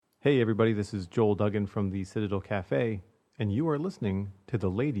Hey everybody, this is Joel Duggan from the Citadel Cafe, and you are listening to the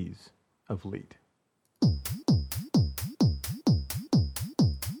Ladies of Leet.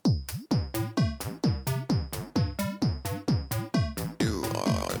 You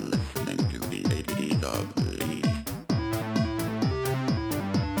are listening to the Ladies of Leet.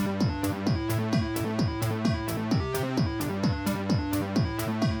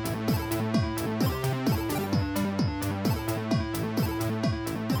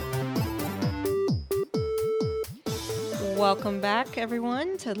 Welcome back,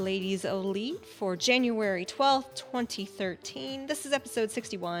 everyone, to Ladies of Leet for January 12th, 2013. This is episode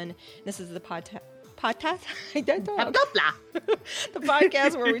 61. This is the podcast. I don't talk. The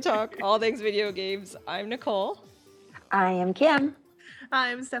podcast where we talk all things video games. I'm Nicole. I am Kim.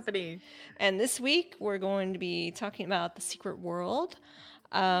 I'm Stephanie. And this week, we're going to be talking about The Secret World.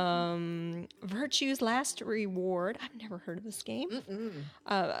 Virtue's Last Reward. I've never heard of this game.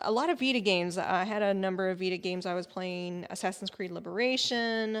 A lot of Vita games. I had a number of Vita games. I was playing Assassin's Creed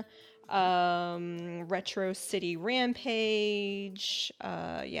Liberation, Retro City Rampage.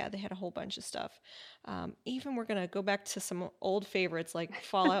 Yeah, they had a whole bunch of stuff. Even we're gonna go back to some old favorites like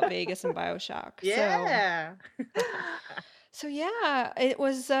Fallout Vegas and BioShock. Yeah. So yeah, it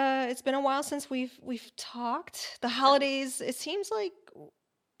was. It's been a while since we've talked. The holidays. It seems like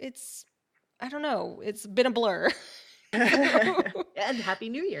it's. I don't know. It's been a blur. And Happy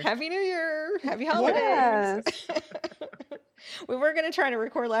New Year. Happy New Year. Happy holidays. We were going to try to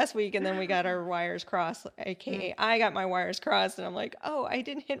record last week and then we got our wires crossed, aka I got my wires crossed and I'm like, oh, I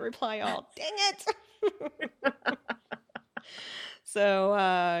didn't hit reply all. Dang it.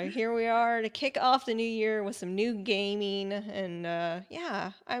 So here we are to kick off the new year with some new gaming. And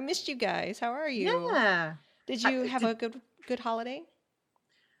yeah, I missed you guys. How are you? Yeah. Did you have a good holiday?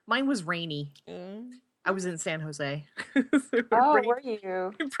 Mine was rainy. I was in San Jose. So it Oh, rained were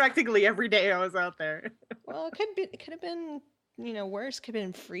you? practically every day I was out there. Well, it could have been, worse. Could have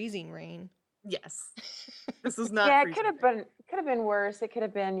been freezing rain. Yes. This is not Yeah, it freezing could have been worse. It could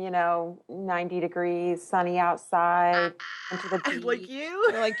have been, 90 degrees, sunny outside, into the beach. like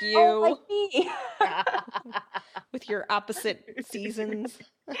you. Like you. Oh, like me. With your opposite seasons.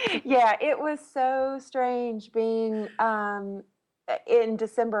 Yeah, it was so strange being in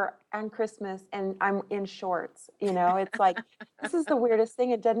December and Christmas and I'm in shorts. It's like this is the weirdest thing.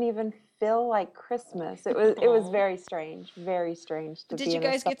 It doesn't even feel like Christmas. It was very strange to Did be you in the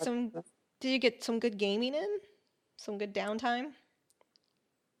guys get summer some Christmas. Did you get some good gaming in? Some good downtime?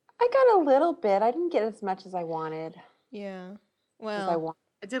 I got a little bit. I didn't get as much as I wanted. Yeah. As I Well, wanted.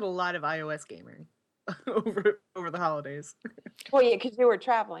 I did a lot of iOS gaming over the holidays. Well, yeah, because you were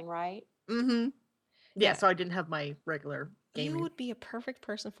traveling, right? Mm-hmm. Yeah, Yeah. so I didn't have my regular gaming. you would be a perfect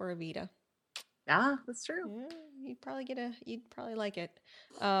person for a Vita. That's true. Yeah, you'd probably like it.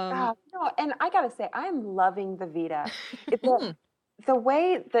 No, and I gotta say, I'm loving the Vita. It's Mm. the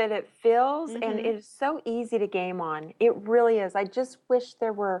way that it feels, and Mhm. it is so easy to game on. It really is. I just wish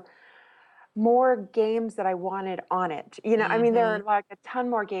there were more games that I wanted on it. I mean, there are like a ton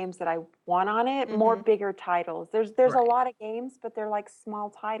more games that I want on it, more bigger titles. There's a Right. lot of games, but they're like small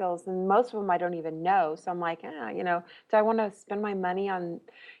titles, and most of them I don't even know. So I'm like, do I want to spend my money on,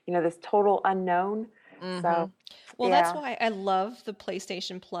 this total unknown? So, Well, that's yeah. why I love the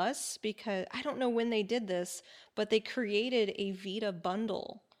PlayStation Plus because I don't know when they did this, but they created a Vita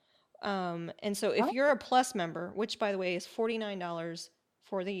bundle. And so if Oh. you're a Plus member, which by the way is $49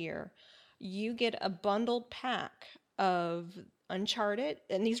 for the year, you get a bundled pack of Uncharted,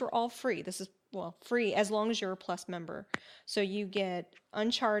 and these are all free. This is, well, free as long as you're a Plus member. So you get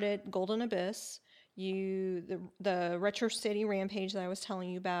Uncharted, Golden Abyss, the Retro City Rampage that I was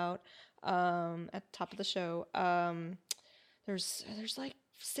telling you about at the top of the show. There's like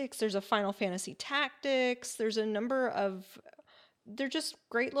 6. There's a Final Fantasy Tactics. There's a number of they're just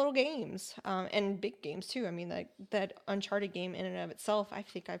great little games and big games too. I mean, that Uncharted game in and of itself, I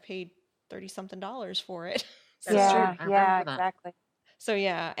think I paid $30-something for it. That's Yeah, true. I yeah, remember that. exactly. So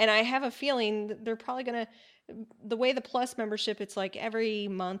yeah, and I have a feeling that they're probably gonna, the way the Plus membership, it's like every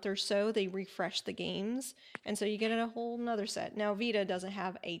month or so they refresh the games, and so you get a whole nother set. Now Vita doesn't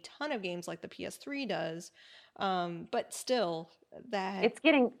have a ton of games like the PS3 does, but still, It's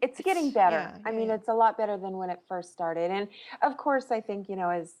getting better. yeah, I yeah, mean, yeah. it's a lot better than when it first started. And of course, I think,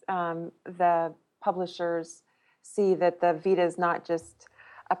 as the publishers see that the Vita is not just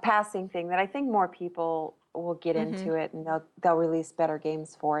a passing thing, that I think more people will get Mm-hmm. into it, and they'll release better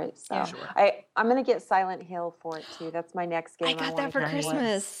games for it. So Yeah. Sure. I'm gonna get Silent Hill for it too. That's my next game. I got that wanna for get. Nice.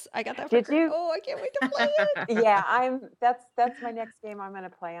 Christmas. I got that for Did you? Oh, I can't wait to play it. Yeah, that's my next game I'm gonna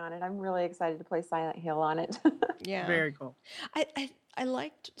play on it. I'm really excited to play Silent Hill on it. Yeah. Very cool. I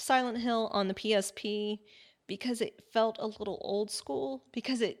liked Silent Hill on the PSP because it felt a little old school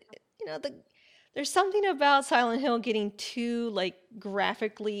because there's something about Silent Hill getting too like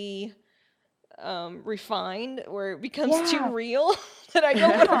graphically refined where it becomes too Yeah. real that I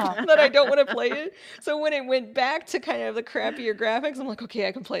don't want to play it. So when it went back to kind of the crappier graphics, I'm like, okay,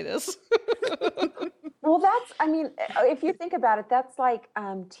 I can play this. Well, I mean, if you think about it, that's like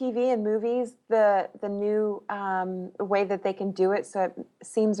TV and movies, the new way that they can do it so it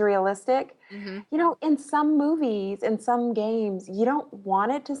seems realistic. Mm-hmm. You know, in some movies, in some games, you don't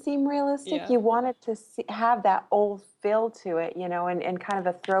want it to seem realistic. Yeah. You want it to have that old feel to it, you know, and kind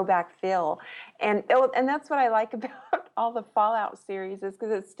of a throwback feel. And that's what I like about all the Fallout series is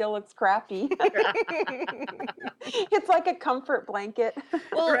because it still looks crappy. It's like a comfort blanket.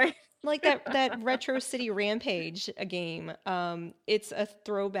 Well, Right. like that Retro City Rampage game. It's a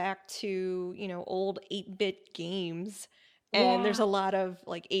throwback to, old 8-bit games. And there's a lot of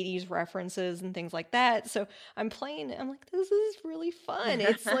like 80s references and things like that. So I'm playing it. I'm like, this is really fun.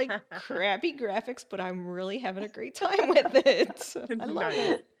 It's like crappy graphics, but I'm really having a great time with it. I love Nice.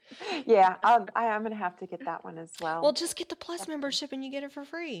 it. Yeah, I'm gonna have to get that one as well. Well, just get the Plus membership and you get it for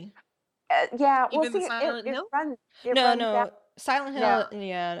free. Yeah, well, Even the see, Silent Hill? it No, runs no. out. Silent Hill,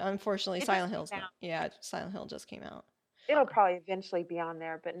 yeah, unfortunately, It just Silent came Hill's not. out. Yeah, Silent Hill just came out. It'll probably eventually be on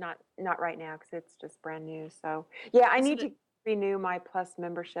there, but not right now because it's just brand new. So yeah, I need to renew my Plus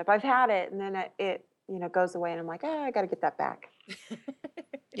membership. I've had it, and then it goes away, and I'm like, I got to get that back.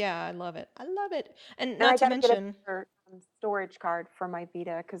 Yeah, I love it. I love it. And And not I to got to get mention, a storage card for my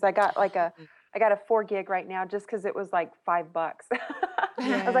Vita because I got I got a 4 gig right now just because it was like $5.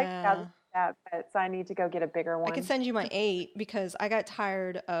 I was like, yeah. so I need to go get a bigger one. I could send you my 8 because I got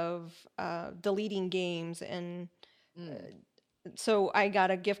tired of deleting games, and so I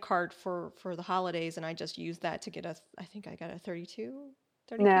got a gift card for the holidays, and I just used that to get I think I got a 32.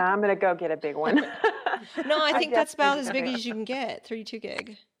 No, I'm gonna go get a big one. No, I think that's about definitely as big gonna- as you can get, 32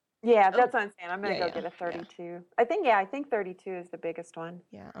 gig. Yeah, that's what I'm saying. I'm gonna Yeah, go get a yeah. 32. I think 32 is the biggest one.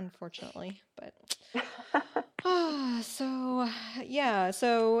 Yeah, unfortunately, but so yeah.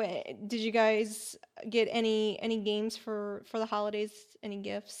 So did you guys get any games for the holidays? Any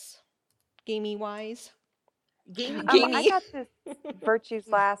gifts, gamey wise? Gaming. Gamey. I got this Virtue's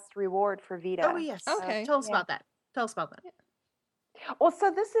Last Reward for Vita. Oh yes. Okay. Tell us Yeah. about that. Tell us about that. Well, so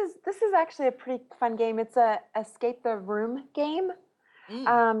this is actually a pretty fun game. It's a escape the room game.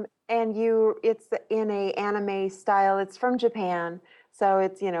 Mm. And it's in a anime style. It's from Japan, so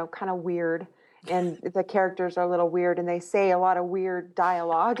it's kind of weird, and the characters are a little weird, and they say a lot of weird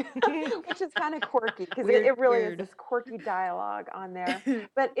dialogue, which is kind of quirky because it really Weird. is this quirky dialogue on there.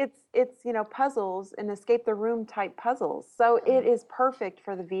 But it's puzzles and escape the room type puzzles, so it is perfect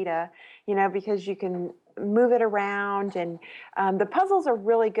for the Vita, because you can move it around, and the puzzles are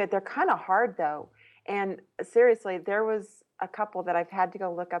really good. They're kind of hard though, and seriously, there was a couple that I've had to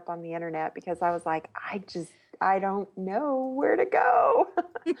go look up on the internet because I was like, I don't know where to go.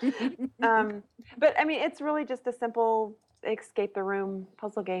 But I mean, it's really just a simple escape the room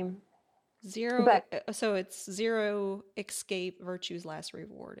puzzle game. So it's Zero Escape Virtue's Last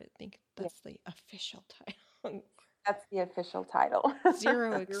Reward. I think that's the official title. That's the official title.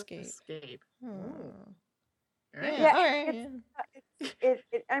 Zero Escape. Escape. Hmm. All right. Yeah, all right.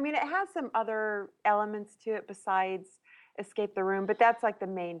 I mean, it has some other elements to it besides escape the room, but that's like the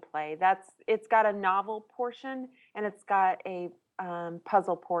main play. It's got a novel portion and it's got a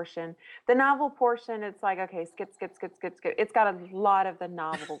puzzle portion. The novel portion, it's like, okay, skip. It's got a lot of the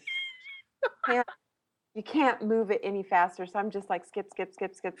novel. You can't move it any faster, so I'm just like skip,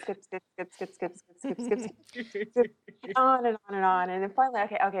 on and on and on, and then finally,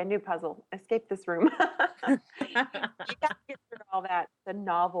 okay, new puzzle, escape this room. You got to get through all that, the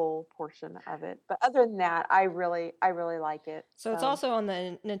novel portion of it, but other than that, I really like it. So it's also on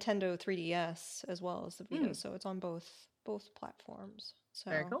the Nintendo 3DS as well as the Vita, so it's on both platforms.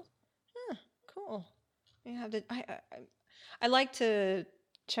 So Very cool. cool. You have to. I like to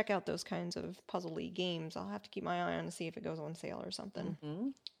check out those kinds of puzzle-y games. I'll have to keep my eye on to see if it goes on sale or something. Mm-hmm.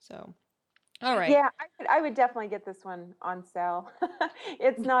 So, all right. Yeah, I would definitely get this one on sale.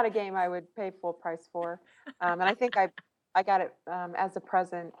 It's not a game I would pay full price for, and I think I got it as a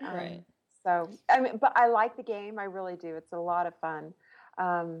present. Right. So I mean, but I like the game. I really do. It's a lot of fun.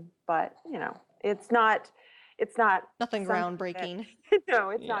 But it's it's not Nothing something that- groundbreaking. no,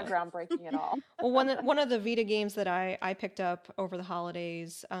 it's not Yeah. groundbreaking at all. Well, one of the Vita games that I picked up over the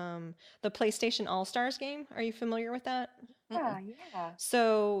holidays, the PlayStation All Stars game. Are you familiar with that? Yeah, yeah.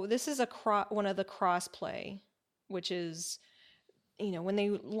 So this is one of the cross-play, which is, when they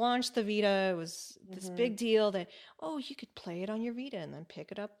launched the Vita, it was this Mhm. big deal that, oh, you could play it on your Vita and then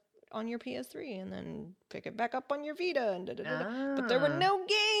pick it up on your PS3 and then pick it back up on your Vita and da-da-da-da. But there were Ah. no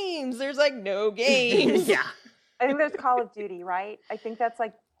games. There's like no games. Yeah. I think there's Call of Duty, right? I think that's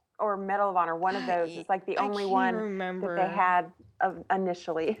like, or Medal of Honor, one of those is like the I only can't one remember. that they had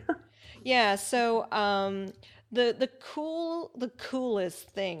initially. Yeah, so the coolest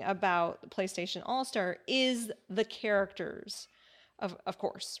thing about the PlayStation All Star is the characters, of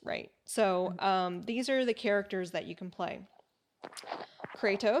course, right? So these are the characters that you can play: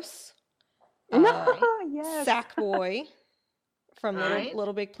 Kratos, No, yes. Sackboy from Right.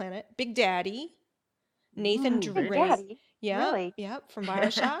 Little Big Planet, Big Daddy, Nathan Big Drake, Daddy. yeah, Really? yep, from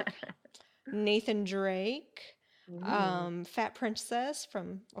BioShock, Nathan Drake, Fat Princess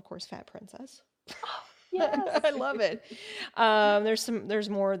from, of course, Fat Princess. Yes. I love it. There's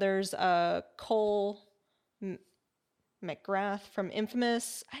more. There's Cole McGrath from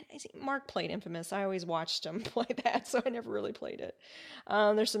Infamous. I see Mark played Infamous. I always watched him play that, so I never really played it.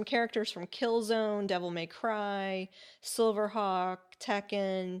 There's some characters from Killzone, Devil May Cry, Silverhawk,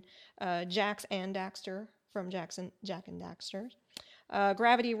 Tekken, Jax and Daxter from Jak and Daxter,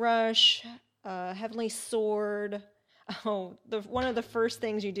 Gravity Rush, Heavenly Sword. Oh, one of the first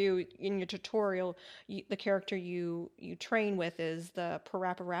things you do in your tutorial, the character you train with is the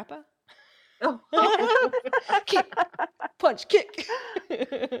Parappa Rappa. Oh. Kick, punch, kick.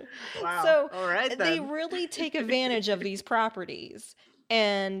 Wow. So All right, they then. really take advantage of these properties,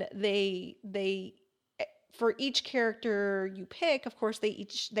 and they for each character you pick, of course,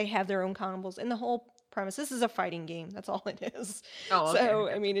 they have their own combos, and the whole premise. This is a fighting game. That's all it is. Oh, okay. So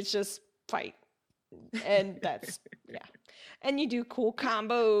I mean, it's just fight. And that's and you do cool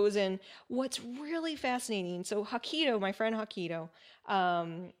combos. And what's really fascinating, so Hakito, my friend Hakito,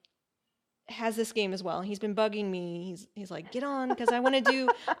 has this game as well. He's been bugging me. He's like, get on, because I want to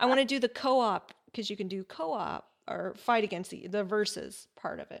do the co-op, because you can do co-op or fight against the versus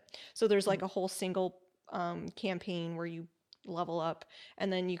part of it. So there's like a whole single campaign where you level up,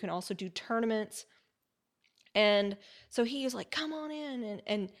 and then you can also do tournaments. And so he is like, come on in,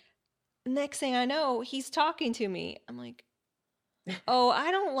 and next thing I know, he's talking to me. I'm like, oh,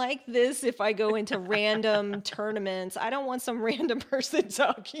 I don't like this if I go into random tournaments. I don't want some random person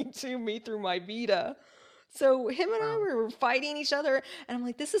talking to me through my Vita. So him and I were fighting each other, and I'm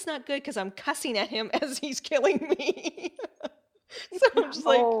like, this is not good, because I'm cussing at him as he's killing me. So I'm just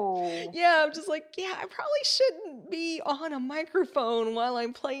like, I probably shouldn't be on a microphone while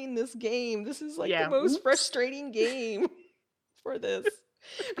I'm playing this game. This is like Yeah. the most Oops. frustrating game for this.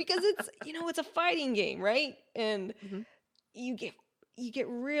 Because it's it's a fighting game, right? And Mhm. you get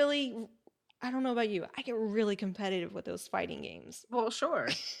really, I don't know about you, I get really competitive with those fighting games. Well, sure.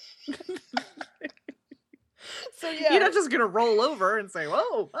 So yeah, You're not just gonna roll over and say,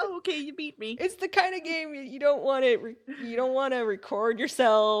 "Oh, okay, you beat me." it's the kind of game you don't want to record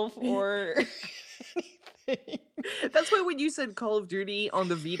yourself or anything. That's why when you said Call of Duty on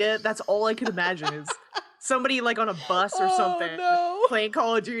the Vita, that's all I could imagine is somebody like on a bus or something no. playing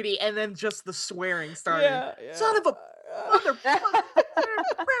Call of Duty, and then just the swearing starting. Yeah, Son of a motherfucker!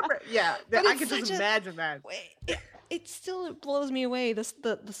 Yeah, But I it's can just such a- imagine that. It still blows me away, the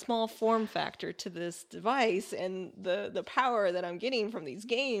small form factor to this device, and the power that I'm getting from these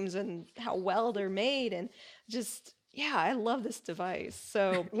games, and how well they're made, and just I love this device.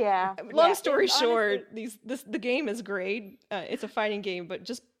 So Yeah. long story It's short, honestly- the game is great. It's a fighting game, but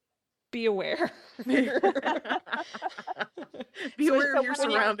just be aware. Be aware of your When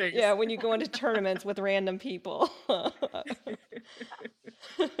you- surroundings. yeah, when you go into tournaments with random people.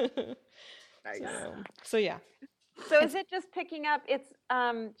 Nice. So yeah. So is it just picking up? It's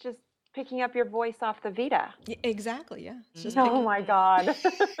just picking up your voice off the Vita. Exactly. Yeah. It's just Oh my God.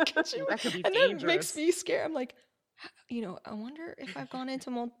 Could you- That could be and that dangerous. makes me scared. I'm like, I wonder if I've gone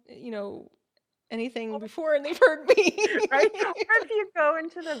into anything before and they've heard me. Right? Or if you go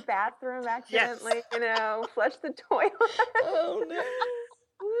into the bathroom accidentally, flush the toilet. Oh no.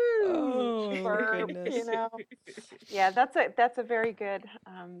 Oh, my burp, goodness. Yeah, that's a very good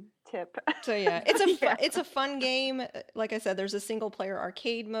tip. So yeah, it's a fun game. Like I said, there's a single player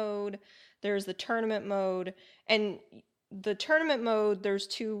arcade mode. There's the tournament mode, and the tournament mode. There's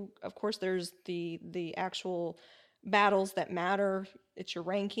two. Of course, there's the actual battles that matter. It's your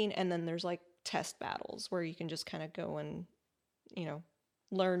ranking, and then there's like test battles where you can just kind of go and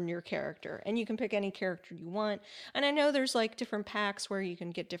learn your character, and you can pick any character you want. And I know there's like different packs where you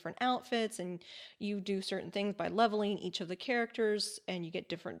can get different outfits, and you do certain things by leveling each of the characters, and you get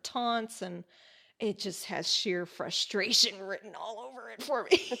different taunts, and it just has sheer frustration written all over it for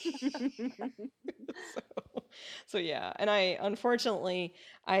me. So yeah, and I unfortunately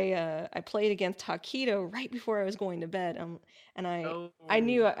I played against Taquito right before I was going to bed, and I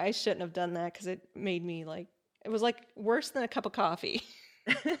knew Oh. I shouldn't have done that because it made me like it was like worse than a cup of coffee.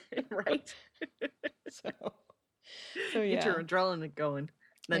 Right? So Get your yeah. adrenaline going.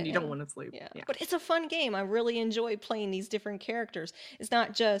 Then you don't Yeah. want to sleep. Yeah. Yeah. But it's a fun game. I really enjoy playing these different characters. It's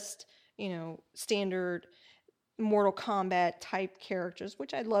not just, standard Mortal Kombat type characters,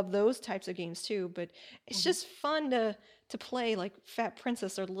 which I love those types of games too, but it's just fun to play like Fat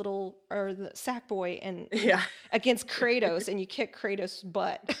Princess or the Sackboy and Yeah. against Kratos and you kick Kratos'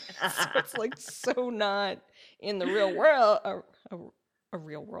 butt. So it's like so not in the real world a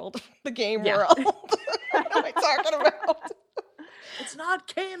real world. The game Yeah. world. What am I talking about? It's not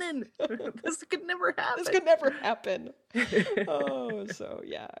canon. This could never happen. This could never happen. Oh, so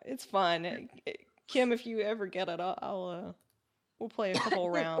yeah, it's fun. Kim, if you ever get it, we'll play a couple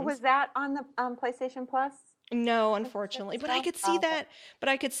rounds. Was that on the PlayStation Plus? No, unfortunately, but I stuff? could see Oh. that. But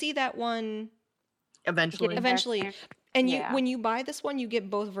I could see that one Eventually. Getting eventually. there. And Yeah. when you buy this one, you get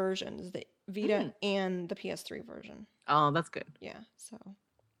both versions, the Vita and the PS3 version. Oh, that's good. Yeah. So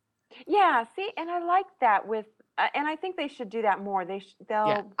Yeah, see, and I like that with, and I think they should do that more. They'll.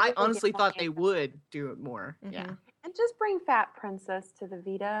 Yeah. I really get honestly more thought they into- would do it more. Yeah. mhm, And just bring Fat Princess to the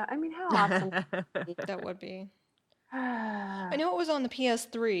Vita. I mean, how awesome! that would be. I I know it was on the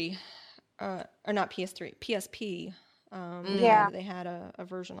PS3, or not PS3, PSP. Yeah. They had a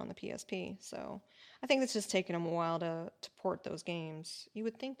version on the PSP, so I think it's just taken them a while to port those games. You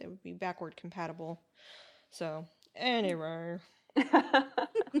would think they would be backward compatible. So anyway,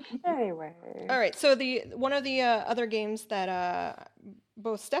 Anyway. all right. So one of the other games that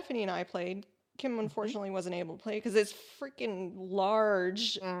both Stephanie and I played, Kim unfortunately wasn't able to play because it's freaking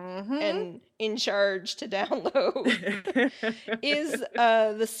large Mhm. and in charge to download. Is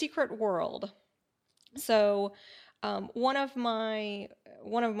The Secret World. So one of my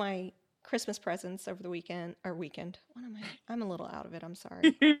Christmas presents over the weekend. What am I? I'm a little out of it. I'm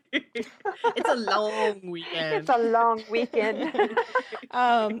sorry. It's a long weekend. It's a long weekend.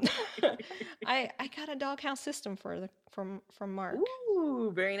 I got a doghouse system from Mark,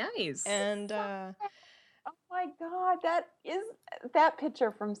 Ooh, very nice. and Oh my God, that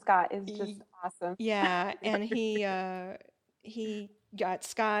picture from Scott is just awesome. yeah, and he got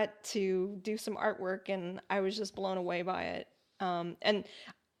Scott to do some artwork, and I was just blown away by it. And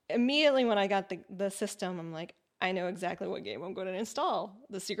immediately when I got the system, I'm like, I know exactly what game I'm going to install,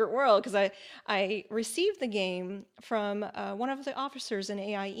 The Secret World, because I received the game from one of the officers in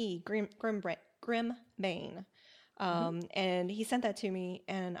AIE, Grim Bane. And he sent that to me,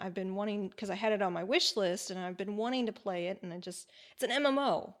 and I've been wanting, because I had it on my wish list, and I've been wanting to play it, and it's an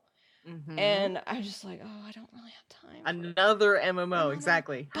MMO. Mhm. And I was just like, oh, I don't really have time. for it. Another MMO,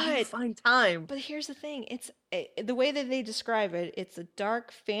 exactly. How do you But- find time? But here's the thing: the way that they describe it. It's a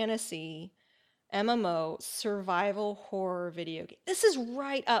dark fantasy MMO survival horror video game. This is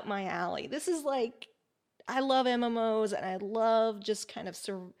right up my alley. This is like, I love MMOs, and I love just kind of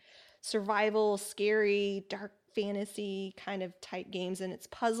survival, scary, dark fantasy kind of type games, and it's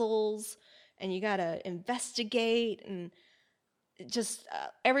puzzles, and you gotta investigate, and just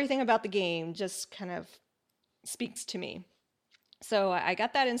everything about the game just kind of speaks to me. So I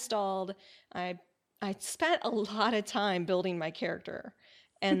got that installed. I spent a lot of time building my character,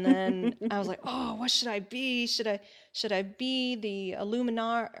 and then I was like, oh, what should I be? Should I be the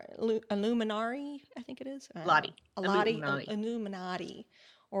Illuminari? I think it is. Lottie. Illuminati,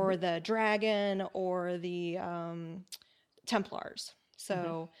 or the dragon, or the Templars.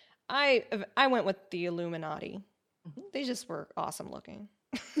 So I went with the Illuminati. They just were awesome looking.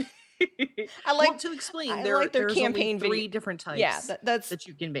 I like Well, to explain, I there, like their there's campaign only three video. different types Yeah, that's that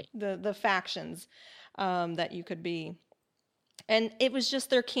you can be. the factions that you could be, and it was just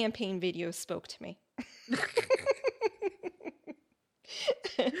their campaign video spoke to me.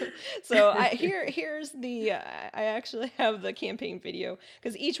 So here's the I actually have the campaign video,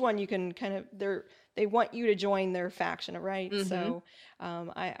 because each one you can kind of they want you to join their faction, right? So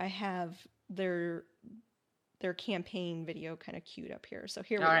I have their campaign video kind of queued up here. So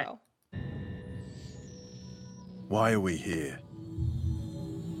here we All right. go. Why are we here?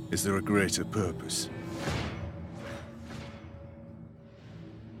 Is there a greater purpose?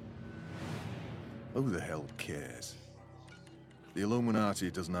 Who the hell cares? The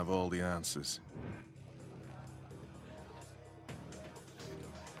Illuminati doesn't have all the answers.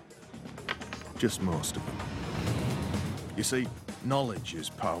 Just most of them. You see, knowledge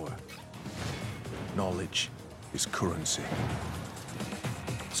is power. Knowledge is currency.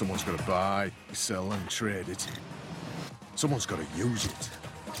 Someone's got to buy, sell, and trade it. Someone's got to use it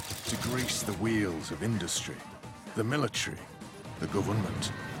to grease the wheels of industry, the military, the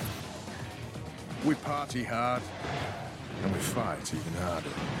government. We party hard, and we fight even harder.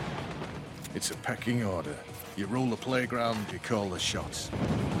 It's a pecking order. You rule the playground, you call the shots.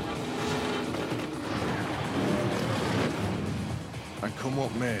 And come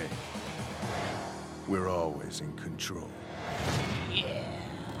what may, we're always in control.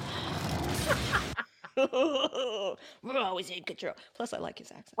 We're always in control. Plus, I like his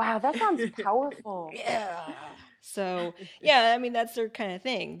accent. Wow, that sounds powerful. Yeah. So, yeah, I mean, that's their kind of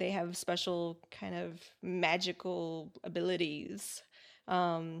thing. They have special kind of magical abilities.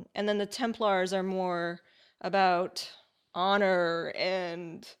 And then the Templars are more about honor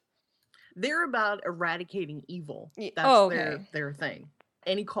and... They're about eradicating evil. Ye- That's oh, okay. their thing.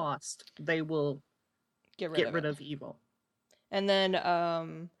 Any cost, they will Get get rid it. of evil. And then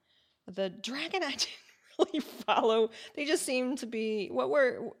the dragon I didn't really follow. They just seemed to be...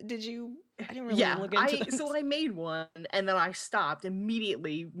 I didn't really look into this. So I made one and then I stopped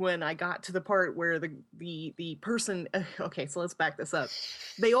immediately when I got to the part where the person okay, so let's back this up.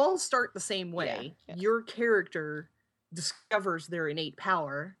 They all start the same way. Yeah. Your character discovers their innate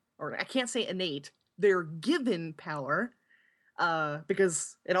power, or I can't say innate, they're given power.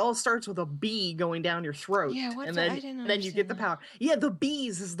 Because it all starts with a bee going down your throat. Yeah, and I then, didn't then you get the understand power. Yeah, the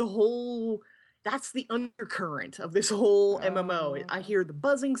bees is the whole... That's the undercurrent of this whole MMO. I okay. hear the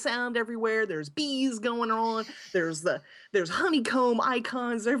buzzing sound everywhere. There's bees going on. There's honeycomb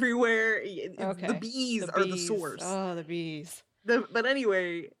icons everywhere. Okay. The bees are the source. Oh, the bees. But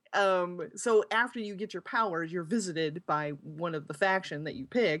anyway, so after you get your powers, you're visited by one of the faction that you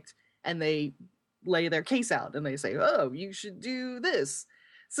picked, and they lay their case out, and they say, "Oh, you should do this."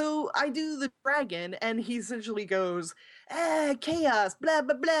 So I do the dragon, and he essentially goes, chaos, blah,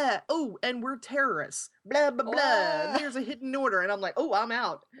 blah, blah. Oh, and we're terrorists, blah, blah, blah. And there's a hidden order. And I'm like, oh, I'm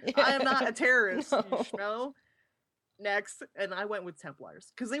out. I am not a terrorist, No. you know? Next. And I went with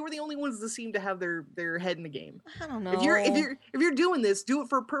Templars, because they were the only ones that seemed to have their head in the game. I don't know. If you're doing this, do it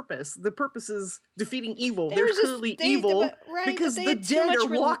for a purpose. The purpose is defeating evil. They They're were just- clearly they- evil but- right, but because they the had too dead much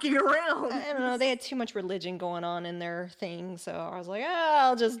are walking around. I don't know. They had too much religion going on in their thing, so I was like,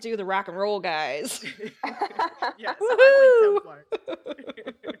 I'll just do the rock and roll guys. Yeah, so I Woohoo! went Templar.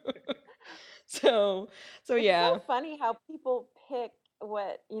 so yeah. It's so funny how people pick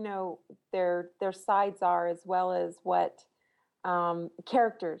what their sides are, as well as what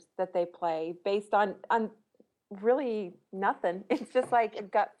characters that they play, based on really nothing. It's just like a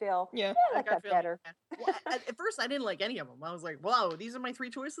gut feel. Yeah. I like that better. Well, at first, I didn't like any of them. I was like, "Wow, these are my three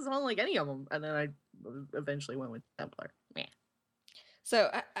choices. I don't like any of them." And then I eventually went with Templar. Meh.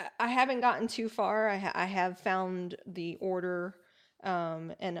 So I haven't gotten too far. I have found the order,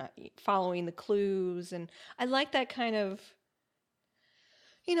 and following the clues, and I like that kind of.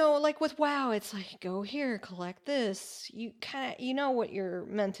 Like with WoW, it's like, go here, collect this. You kind of, know what you're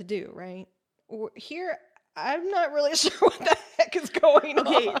meant to do, right? Or here, I'm not really sure what the heck is going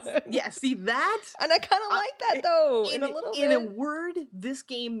Okay, on. yeah, see that? And I kind of like that, though, in a little In a bit. word, this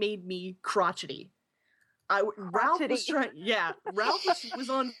game made me crotchety. Ralph was Crotchety. Ralph was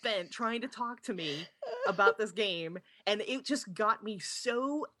on vent trying to talk to me about this game, and it just got me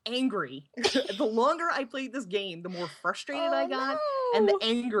so angry. The longer I played this game, the more frustrated I got, and the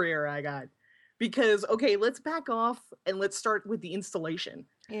angrier I got. Because, okay, let's back off and let's start with the installation.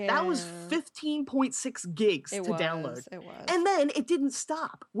 That was 15.6 gigs to download. It was. And then it didn't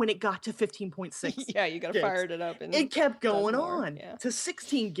stop when it got to 15.6. Yeah, you gotta gigs. fire it up. And It kept going more, on yeah. to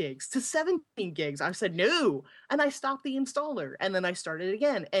 16 gigs, to 17 gigs. I said no, and I stopped the installer, and then I started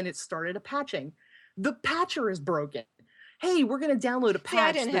again, and it started a patching. The patcher is broken. Hey, we're gonna download a See, I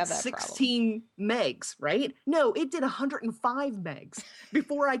patch didn't have that's that problem. 16 megs, right? No, it did 105 megs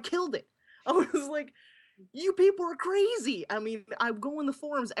before I killed it. I was like, you people are crazy. I mean, I go in the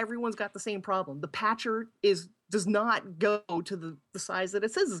forums, everyone's got the same problem. The patcher does not go to the size that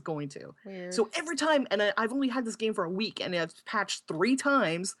it says it's going to. Weird. So every time, and I've only had this game for a week, and I've patched 3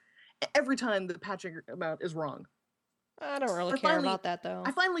 times. Every time the patching amount is wrong. I don't really I care finally- about that, though.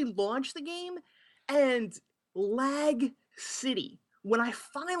 I finally launched the game, and Lag City. When I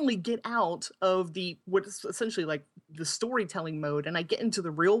finally get out of what is essentially like the storytelling mode, and I get into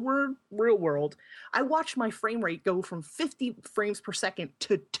the real world, I watch my frame rate go from 50 frames per second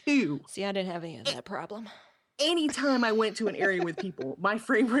to 2. See, I didn't have any of that problem. Anytime I went to an area with people, my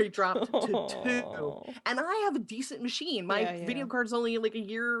frame rate dropped to 2. Oh. And I have a decent machine. My Yeah, video yeah. card's only like a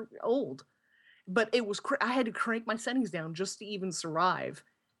year old. but it was I had to crank my settings down just to even survive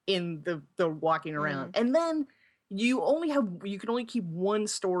in the walking around. And then you can only keep one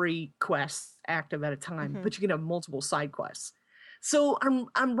story quest active at a time, but you can have multiple side quests. So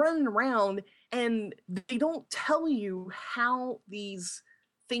I'm running around, and they don't tell you how these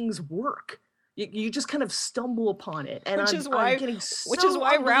things work. You just kind of stumble upon it, and I'm getting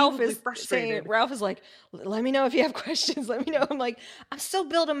Ralph is frustrated. saying, Ralph is like, let me know if you have questions. Let me know. I'm like, I'm still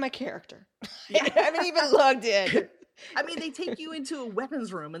building my character. I haven't even logged in. I mean, they take you into a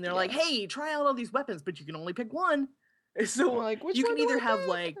weapons room, and they're like, hey, try out all these weapons, but you can only pick one. So like, you can either have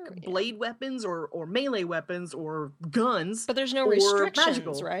like blade weapons or melee weapons or guns, but there's no or restrictions,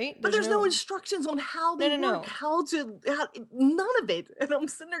 magical. right? But there's no instructions on how they work, none of it. And I'm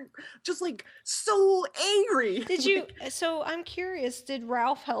sitting there just like so angry. Did you? So I'm curious. Did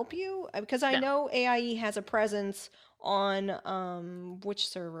Ralph help you? Because I know AIE has a presence on which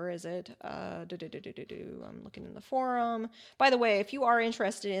server is it? I'm looking in the forum. By the way, if you are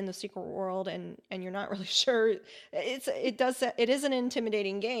interested in the Secret World and you're not really sure, it is an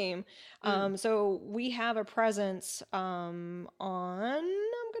intimidating game. So we have a presence on. I'm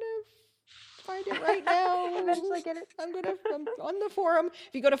gonna find it right now. Eventually get it. I'm on the forum.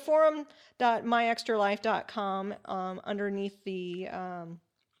 If you go to forum.myextralife.com, underneath the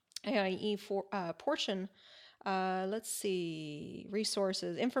AIE portion. Let's see,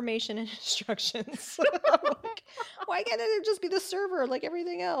 resources, information, and instructions. Like, why can't it just be the server like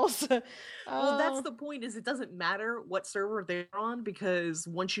everything else? Well, that's the point, is it doesn't matter what server they're on, because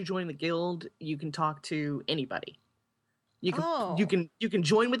once you join the guild, you can talk to anybody. You can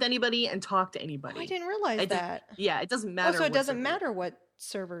join with anybody and talk to anybody. I didn't realize that. It doesn't matter. So it doesn't matter what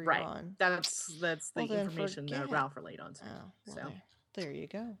server you're right. on. That's the information that Ralph relayed on to. There you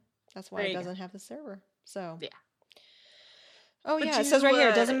go. That's why it doesn't have the server. So yeah. Oh, but it says right here,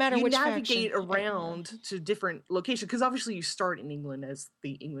 it doesn't matter which faction. You navigate around to different locations, because obviously you start in England as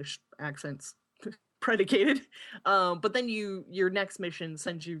the English accent's predicated, but then your next mission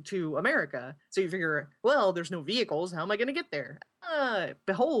sends you to America, so you figure, well, there's no vehicles, how am I going to get there?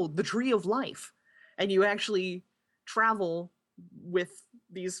 Behold, the Tree of Life. And you actually travel with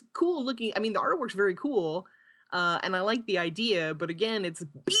these cool looking, I mean, the artwork's very cool, and I like the idea, but again, it's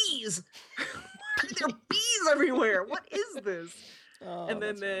bees. There are bees everywhere. What is this? And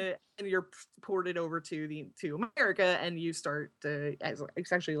then and you're ported over to America, and you start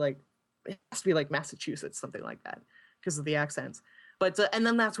it's actually like, it has to be like Massachusetts, something like that, because of the accents. But and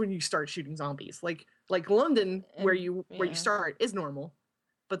then that's when you start shooting zombies. Like London, where you start, is normal,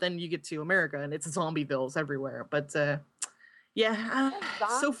 but then you get to America and it's zombievilles everywhere. But so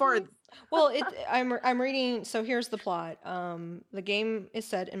far. Well, I'm reading. So here's the plot. The game is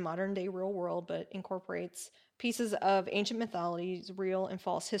set in modern day real world, but incorporates pieces of ancient mythologies, real and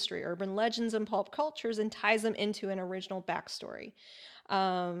false history, urban legends, and pulp cultures, and ties them into an original backstory.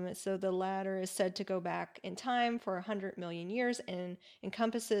 So the latter is said to go back in time for 100 million years and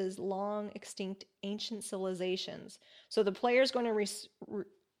encompasses long extinct ancient civilizations. So the player is going to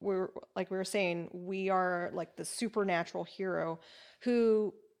like we were saying, we are like the supernatural hero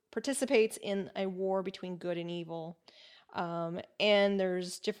who participates in a war between good and evil. And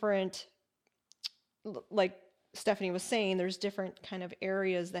there's different, like Stephanie was saying, there's different kind of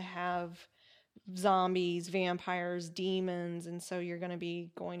areas that have zombies, vampires, demons, and so you're going to be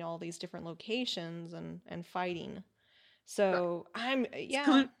going to all these different locations and fighting. So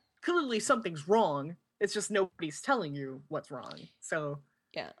clearly something's wrong. It's just nobody's telling you what's wrong. So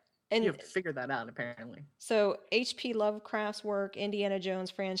and you have to figure that out, apparently. So H.P. Lovecraft's work, Indiana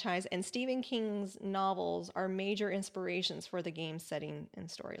Jones franchise, and Stephen King's novels are major inspirations for the game's setting and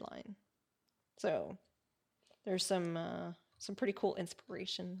storyline. So there's some pretty cool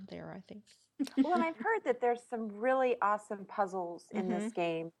inspiration there, I think. Well, and I've heard that there's some really awesome puzzles in this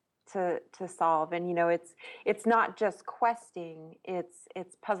game to solve, and it's not just questing, it's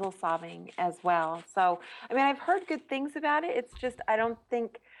puzzle solving as well. So I mean, I've heard good things about it. It's just I don't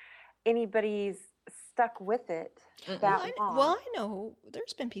think anybody's stuck with it that long. Well, I know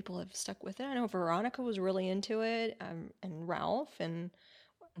there's been people who have stuck with it. I know Veronica was really into it, and Ralph, and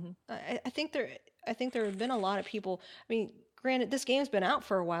I think there have been a lot of people. I mean, granted, this game's been out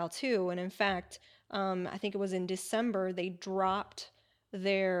for a while too, and in fact, I think it was in December they dropped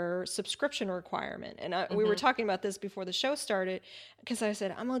their subscription requirement, and we were talking about this before the show started, because I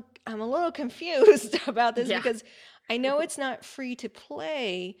said I'm a little confused about this because I know it's not free to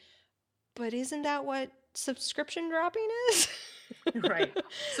play, but isn't that what subscription dropping is? Right.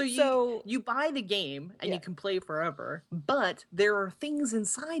 So you buy the game and you can play forever, but there are things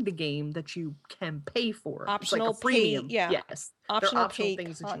inside the game that you can pay for. Optional it's like a premium. Yes. Optional Optional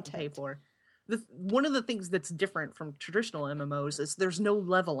things content. that you can pay for one of the things that's different from traditional MMOs is there's no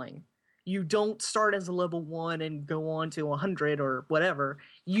leveling. You don't start as a level 1 and go on to 100 or whatever.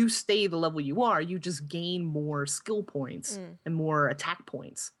 You stay the level you are. You just gain more skill points and more attack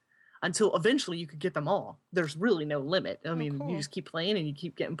points until eventually you could get them all. There's really no limit. I mean, cool. you just keep playing and you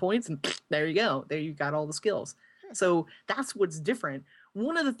keep getting points, and there you go. There you got all the skills. So that's what's different.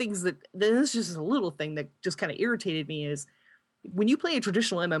 One of the things that this is just a little thing that just kind of irritated me is when you play a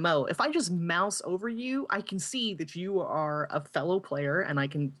traditional MMO, if I just mouse over you, I can see that you are a fellow player and I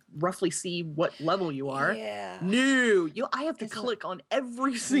can roughly see what level you are. Yeah. No, I have to Isn't- click on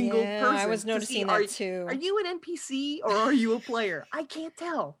every single person. I was to see, noticing are, that too. Are you an NPC or are you a player? I can't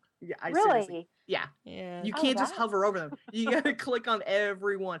tell. Yeah, seriously- Really? yeah. Yeah. You Oh, can't just that- hover over them. You got to click on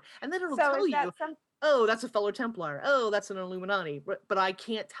everyone. And then it'll So tell is that you, some? oh, that's a fellow Templar. Oh, that's an Illuminati. But I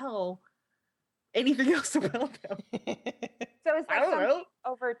can't tell anything else about them. So is I that don't something know.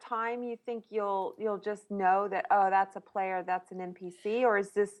 over time you think you'll just know that, oh, that's a player, that's an NPC, or is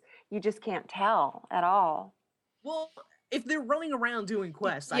this you just can't tell at all? Well, if they're running around doing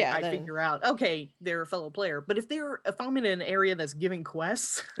quests, yeah, I then- figure out, okay, they're a fellow player. But if I'm in an area that's giving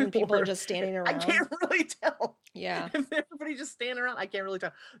quests, And people are or- just standing around. I can't really tell. Yeah. If everybody's just standing around, I can't really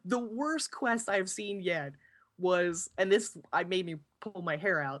tell. The worst quest I've seen yet was, and this I made me pull my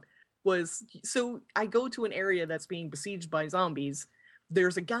hair out, was so I go to an area that's being besieged by zombies.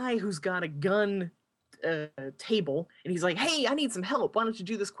 There's a guy who's got a gun table, and he's like, "Hey, I need some help. Why don't you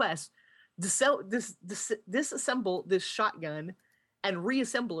do this quest? Disassemble this shotgun and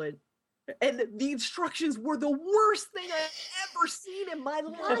reassemble it." And the instructions were the worst thing I've ever seen in my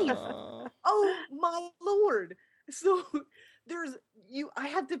life. Aw. Oh my lord. So I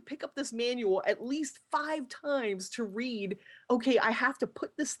had to pick up this manual at least 5 times to read, okay, I have to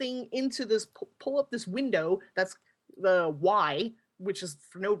put this thing into this, pull up this window, that's the Y, which is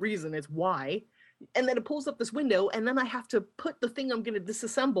for no reason, it's Y, and then it pulls up this window, and then I have to put the thing I'm going to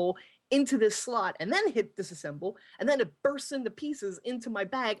disassemble into this slot, and then hit disassemble, and then it bursts into pieces into my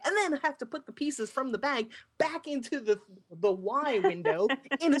bag, and then I have to put the pieces from the bag back into the Y window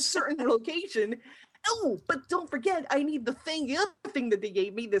in a certain location. Oh, but don't forget, I need the other thing that they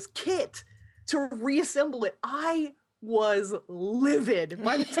gave me, this kit, to reassemble it. I was livid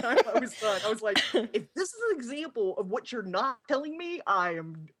by the time I was done. I was like, if this is an example of what you're not telling me, I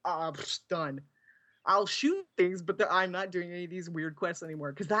am done. I'll shoot things, but I'm not doing any of these weird quests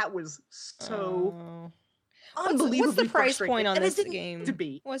anymore because that was so Oh. unbelievably What's the price frustrating. point on And this it didn't game? Need to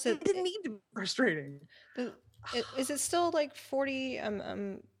be. Was It didn't need to be frustrating. Is it still like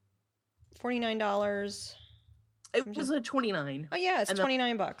 $49? It was a 29. Oh yeah, it's And the-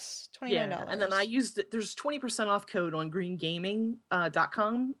 $29. $29. Yeah, and then I used it. There's 20% off code on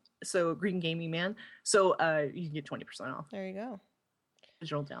greengaming.com. So Green Gaming Man. So you can get 20% off There you go.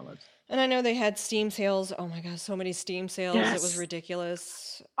 digital downloads. And I know they had Steam sales. Oh my god, so many Steam sales. It was Yes.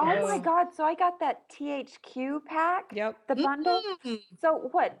 ridiculous. Oh my Oh. God! So I got that THQ pack, Yep. the bundle. Mm. So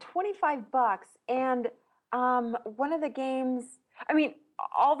what? $25, and one of the games. I mean,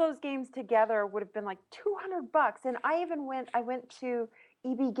 all those games together would have been like $200. And I went to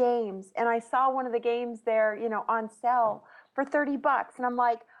EB Games, and I saw one of the games there, on sale for $30, and I'm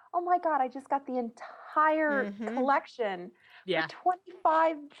like, oh my God! I just got the entire Mhm. collection Yeah, for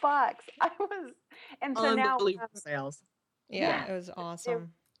 $25. And so now unbelievable sales. Yeah, Yeah. it was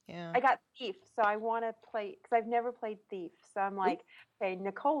awesome. Yeah. I got Thief, so I want to play because I've never played Thief. So I'm like, okay,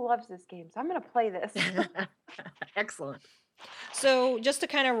 Nicole loves this game, so I'm going to play this. Excellent. So, just to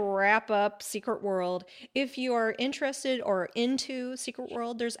kind of wrap up Secret World, if you are interested or into Secret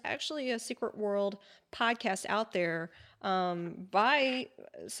World, there's actually a Secret World podcast out there by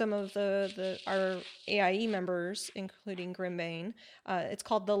some of our AIE members, including Grimbane. It's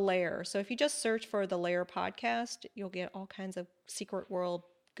called The Lair. So, if you just search for The Lair podcast, you'll get all kinds of Secret World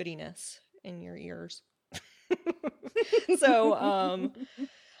goodiness in your ears. So, I'm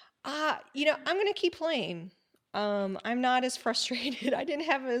going to keep playing. I'm not as frustrated. I didn't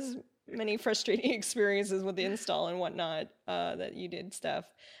have as many frustrating experiences with the install and whatnot that you did, Steph.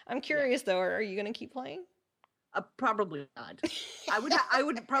 I'm curious though, are you going to keep playing? Probably not. I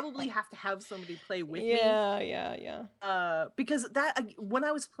would probably have to have somebody play with me. Yeah. Because when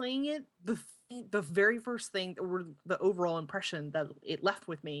I was playing it, the very first thing, or the overall impression that it left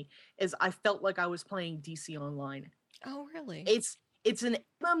with me, is I felt like I was playing DC Online. Oh, really? It's an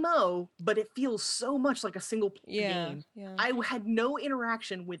MMO, but it feels so much like a single player game. Yeah. I had no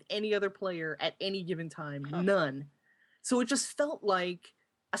interaction with any other player at any given time, Huh. none. So it just felt like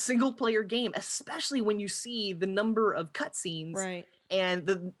a single player game, especially when you see the number of cutscenes Right. and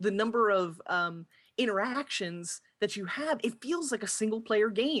the number of interactions that you have. It feels like a single player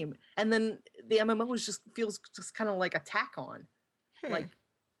game. And then the MMO is just feels just kind of like a tack on. Like,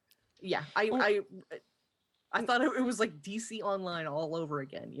 yeah, Well- I thought it was like DC Online all over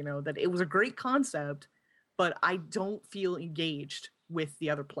again. You know, that it was a great concept, but I don't feel engaged with the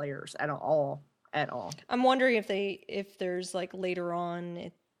other players at all. At all. I'm wondering if there's like later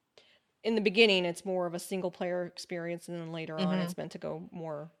on, in the beginning, it's more of a single player experience, and then later on, it's meant to go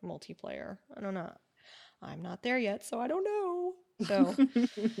more multiplayer. I don't know. I'm not there yet, so I don't know. So,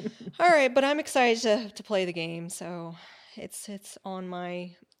 all right, but I'm excited to play the game. So, it's on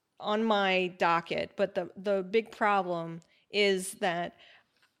my docket. But the big problem is that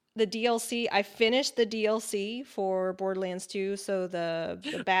the DLC, I finished the DLC for Borderlands 2, so the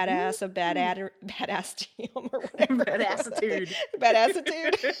badass of badass-tium or whatever. Badassitude.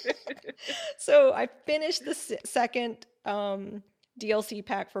 Badassitude. So I finished the second DLC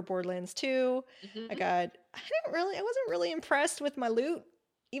pack for Borderlands 2. I wasn't really impressed with my loot,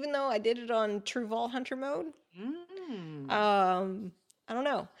 even though I did it on True Vault Hunter mode. I don't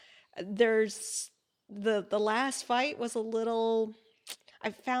know. There's the last fight was a little. I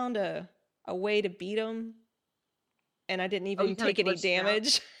found a way to beat him, and I didn't even you kinda take any glitched out.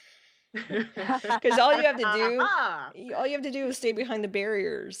 damage. Because all you have to do is stay behind the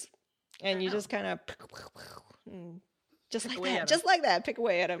barriers, and you just kind of just Pick like away that, at 'em. just like that, pick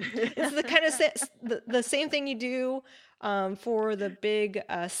away at him. It's the kind of the same thing you do for the big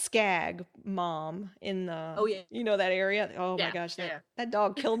skag mom in the Oh, yeah. you know that area. Oh my Yeah, gosh, yeah. that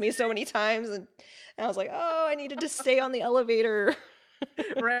dog killed me so many times, and I was like, oh, I needed to stay on the elevator.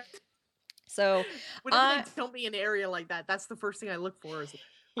 Right. So Whenever I- they tell me an area like that, that's the first thing I look for. Is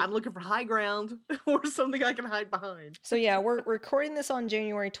I'm looking for high ground or something I can hide behind. So yeah, we're recording this on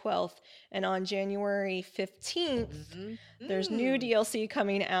January 12th, and on January 15th, there's new DLC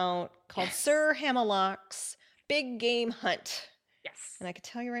coming out called Sir Hammerlock's Big Game Hunt. Yes. And I can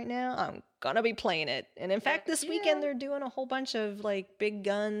tell you right now, I'm gonna be playing it. And in fact, this weekend they're doing a whole bunch of like big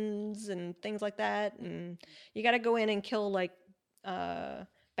guns and things like that. And you got to go in and kill like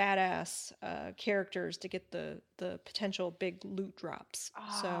badass characters to get the potential big loot drops.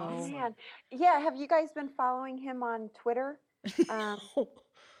 Oh, So man. Yeah, have you guys been following him on Twitter?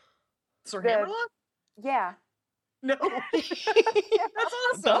 Sir the- Hammerlock? Yeah. No. That's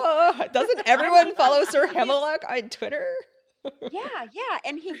awesome. Duh. Doesn't everyone follow Sir Hammerlock on Twitter? Yeah,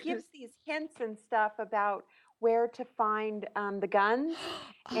 and he gives these hints and stuff about where to find the guns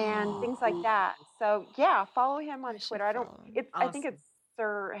and things like that. So yeah, follow him on I should Twitter. I don't. follow him. It's. I think Awesome. it's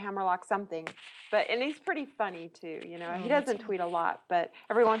Sir Hammerlock something, and he's pretty funny too. You know, Oh, he that's doesn't tweet a lot, but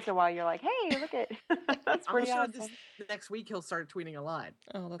every once in a while you're like, hey, look at. That's I'm pretty sure awesome. this next week he'll start tweeting a lot.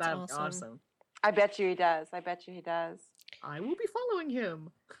 Oh, that's That'd be awesome. awesome. I bet you he does. I will be following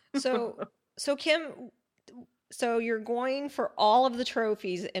him. So Kim, so you're going for all of the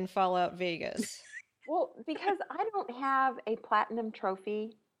trophies in Fallout Vegas. Well, because I don't have a platinum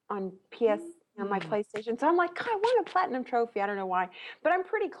trophy on PS on my PlayStation, so I'm like, God, I want a platinum trophy. I don't know why, but I'm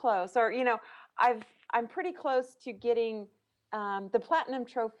pretty close. Or I'm pretty close to getting. The platinum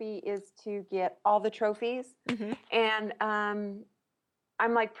trophy is to get all the trophies, Mhm. and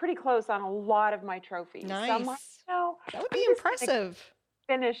I'm like pretty close on a lot of my trophies. So I'm like, Nice. no, That would I'm be just gonna impressive.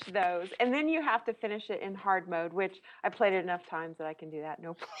 finish those, and then you have to finish it in hard mode, which I played it enough times that I can do that,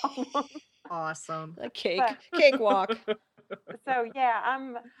 no problem. Awesome. A But- cakewalk. So yeah,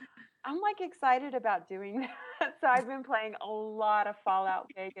 I'm like excited about doing that. So I've been playing a lot of Fallout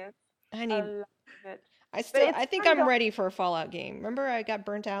Vegas. I I need. love it. I it's think kind I'm of- ready for a Fallout game. Remember, I got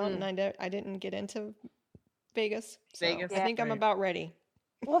burnt out and I didn't get into Vegas. So Vegas, I think I'm right. about ready.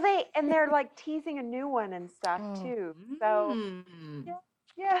 Well, they're like teasing a new one and stuff Oh. too. So Mm.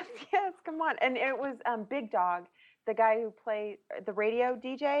 yes, come on. And it was Big Dog, the guy who played the radio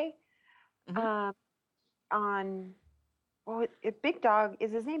DJ, Mhm. on. Well, Big Dog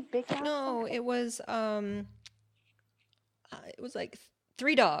is his name. Big Dog. No, it was like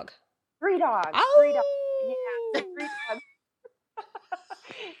Three Dog. Three Dogs. Oh, Three Dogs. Yeah, Three Dogs.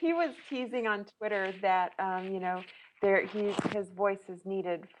 He was teasing on Twitter that his voice is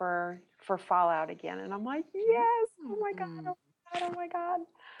needed for Fallout again, and I'm like, yes, oh my god, oh my god, oh my god.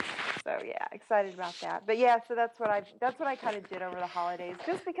 So yeah, excited about that. But yeah, so that's what I kind of did over the holidays,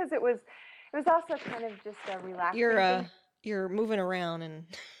 just because it was also kind of just a relaxing. thing. You're moving around and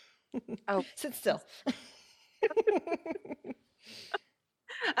Oh. sit still.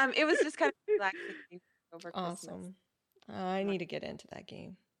 It was just kind of relaxing thing over Christmas. Awesome. I need to get into that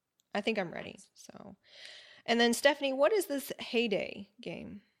game. I think I'm ready. So, and then Stephanie, what is this Heyday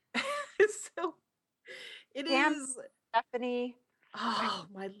game? So it Damn. is. Stephanie, Oh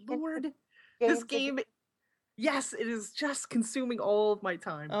my lord! games This game. Yes, it is just consuming all of my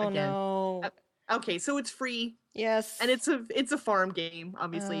time Oh again. no. Okay, so it's free Yes. and it's a farm game,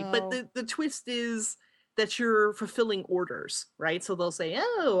 obviously. But Oh. the twist is that you're fulfilling orders, right? So they'll say,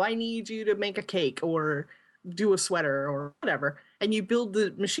 "Oh, I need you to make a cake or do a sweater or whatever," and you build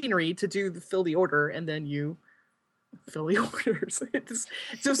the machinery to fill the order, and then you fill the orders. It's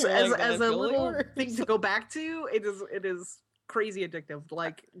just You're like, as "Gotta a fill the little thing orders." to go back to. It is crazy addictive,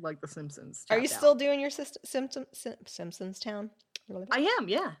 like The Simpsons. Are you Tapped still Out. doing your Simpsons Town? I am,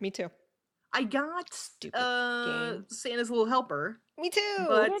 yeah. Me too. I got Stupid game. Santa's Little Helper. Me too.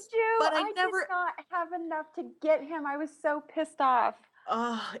 But- Did you? but I I never- did not have enough to get him. I was so pissed off.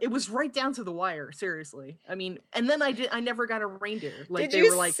 It was right down to the wire, seriously. I mean, and then I never got a reindeer. Like Did they you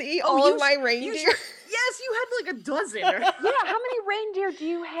were like, see "Oh, all you of my sh- you reindeer? sh- Yes, you had like a dozen. Yeah, how many reindeer do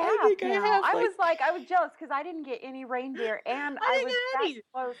you have think I now? have, I like- was jealous because I didn't get any reindeer, and I I didn't was get that any.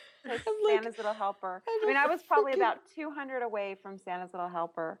 close to I'm like- Santa's Little Helper. I'm I mean, a I was probably freaking- about 200 away from Santa's Little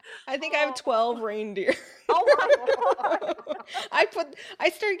Helper. I think I have 12 reindeer. Oh my god! I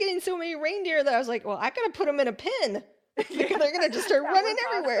started getting so many reindeer that I was like, well, I gotta put them in a pen. They're gonna just start That running was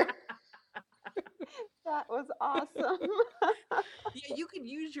awesome. everywhere. That was awesome. Yeah, you could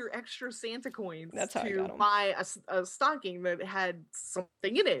use your extra Santa coins That's how I to got 'em. buy a stocking that had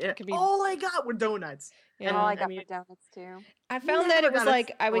something in it. could be- All I got were donuts. Yeah. Oh, I I got mean- the donuts too. I found that never it was got a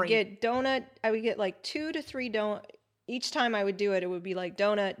like I would string. get like 2 to 3 donut. Each time I would do it, it would be like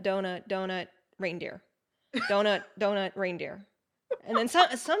donut, reindeer, donut, reindeer, and then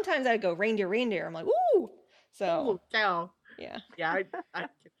sometimes I'd go reindeer. I'm like, woo! So Oh cow! yeah, Yeah, I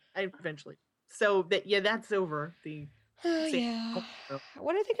eventually. So that's over. The Santa yeah. coin.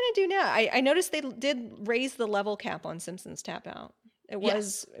 What are they gonna do now? I noticed they did raise the level cap on Simpsons Tap Out. It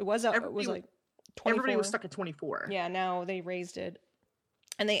Yes. was Everybody- like 24. Everybody was stuck at 24. Yeah, now they raised it.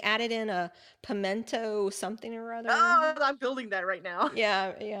 And they added in a pimento something or other. Oh, I'm building that right now.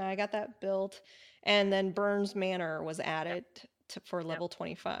 Yeah, I got that built. And then Burns Manor was added for level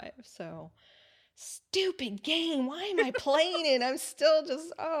 25. So stupid game. Why am I playing it? I'm still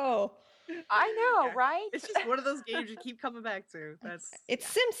just I know, Yeah. right? It's just one of those games you keep coming back to. That's it's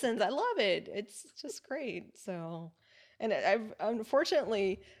Simpsons. I love it. It's just great. So and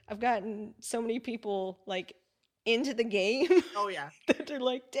unfortunately I've gotten so many people like into the game oh yeah. that they're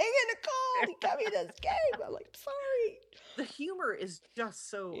like, dang it, Nicole, you got me this game. I'm like, sorry. The humor is just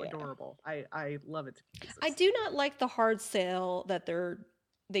so Yeah. adorable. I love it. to pieces. I do not like the hard sale that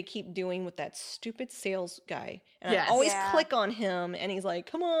they keep doing with that stupid sales guy. And Yes. I always Yeah. click on him and he's like,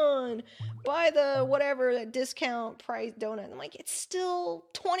 come on, buy the whatever that discount price donut. I'm like, it's still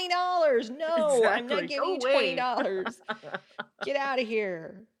 $20. No, I'm not Exactly. giving you Go away. $20. Get out of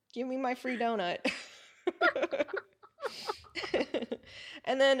here. Give me my free donut.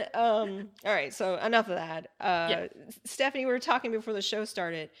 And then all right, so enough of that. Stephanie, we were talking before the show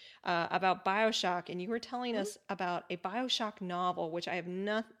started about BioShock, and you were telling us about a BioShock novel, which I have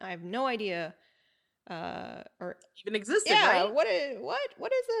no idea or Even existed, yeah, right? what is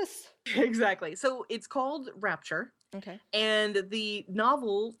this? Exactly. So it's called Rapture, Okay. and the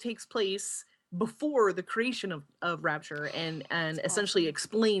novel takes place before the creation of Rapture, and essentially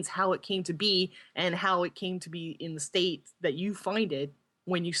explains how it came to be and how it came to be in the state that you find it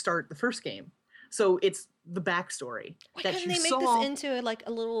when you start the first game. So it's the backstory Why that couldn't you they make saw. this into like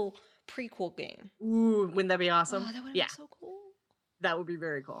a little prequel game? Ooh, wouldn't that be awesome? Oh, that would Yeah, be so cool. that would be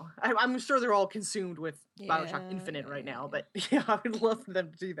very cool. I'm sure they're all consumed with BioShock Yeah, Infinite right yeah, now, yeah. but yeah, I would love for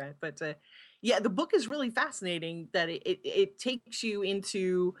them to do that. But yeah, the book is really fascinating. That it takes you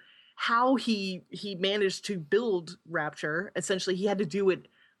into how he managed to build Rapture. Essentially, he had to do it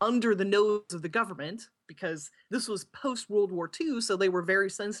under the nose of the government because this was post World War II, so they were very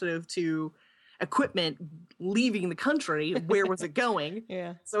sensitive to equipment leaving the country. Where was it going?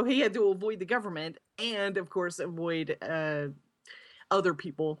 Yeah. So he had to avoid the government and, of course, avoid other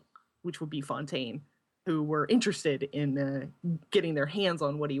people, which would be Fontaine, who were interested in getting their hands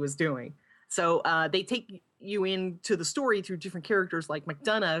on what he was doing. So they take you into the story through different characters like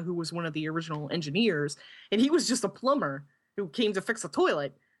McDonough, who was one of the original engineers, and he was just a plumber who came to fix a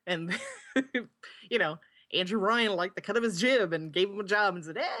toilet. And, you know, Andrew Ryan liked the cut of his jib and gave him a job and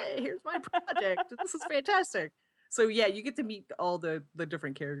said, hey, here's my project. This is fantastic. So yeah, you get to meet all the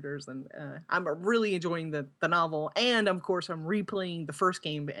different characters, and I'm really enjoying the novel. And of course, I'm replaying the first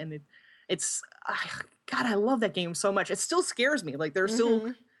game, and it's God, I love that game so much. It still scares me. Like there's still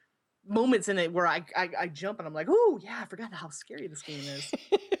Mhm. moments in it where I jump and I'm like, oh yeah, I forgot how scary this game is.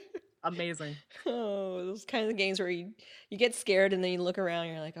 Amazing. Oh, those kinds of games where you get scared and then you look around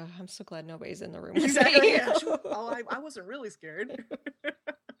and you're like, oh, I'm so glad nobody's in the room. with Exactly. me." Yeah. Oh, I wasn't really scared.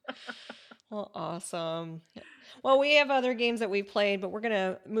 Well, awesome. Well, we have other games that we've played, but we're going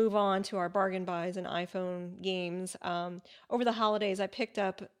to move on to our bargain buys and iPhone games. Over the holidays, I picked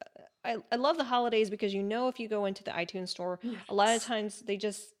up. I love the holidays because if you go into the iTunes store, a lot of Yes. times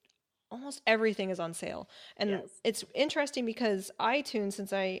almost everything is on sale. And Yes. it's interesting because iTunes,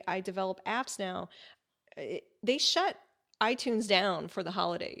 since I develop apps now, they shut iTunes down for the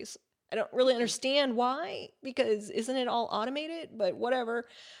holidays. I don't really understand why, because isn't it all automated? But whatever.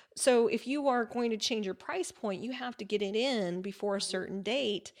 So if you are going to change your price point, you have to get it in before a certain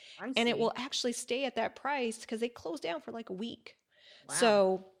date, I and it see. will actually stay at that price because they close down for like a week. Wow.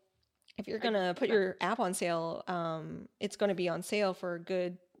 So if you're I gonna didn't put know that. your app on sale, it's going to be on sale for a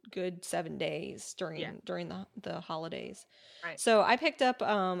good 7 days during the holidays. Right. So I picked up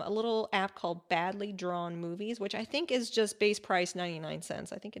a little app called Badly Drawn Movies, which I think is just base price 99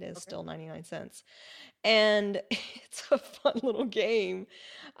 cents. I think it is still 99 cents. And it's a fun little game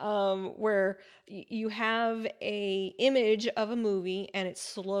where you have a image of a movie and it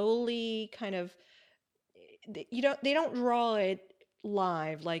slowly kind of they don't draw it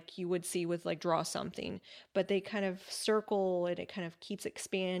live like you would see with like draw something, but they kind of circle and it kind of keeps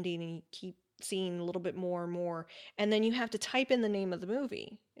expanding and you keep seeing a little bit more and more, and then you have to type in the name of the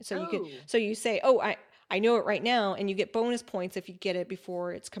movie. So you say, oh, I know it right now, and you get bonus points if you get it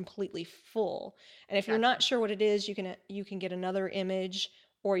before it's completely full. And if you're not sure what it is, you can get another image,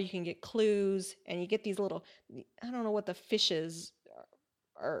 or you can get clues, and you get these little, I don't know what the fishes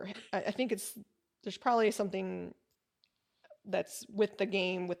are. I think there's probably something that's with the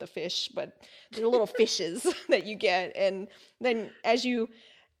game with the fish, but they're little fishes that you get, and then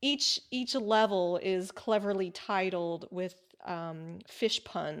each level is cleverly titled with fish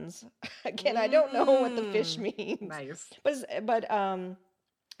puns. Again, I don't know what the fish means. Nice. But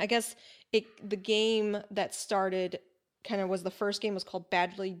I guess the game that started kind of was the first game was called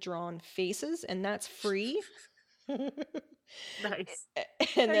Badly Drawn Faces, and that's free. Nice.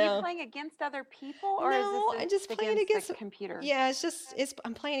 So And are you playing against other people, or no, is I'm this just playing against the computer? Yeah,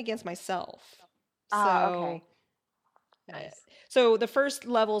 I'm playing against myself. Okay. Nice. So the first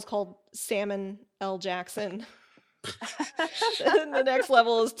level is called Salmon L. Jackson. And the next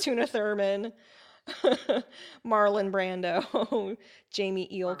level is Tuna Thurman, Marlon Brando, Jamie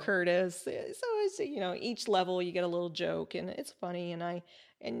Eel Curtis. So it's each level you get a little joke and it's funny, and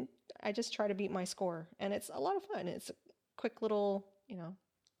I just try to beat my score, and it's a lot of fun. It's a quick little,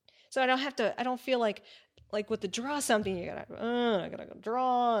 so I don't feel like with the draw something I gotta go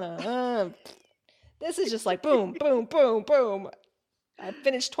draw. This is just like boom, boom, boom, boom. I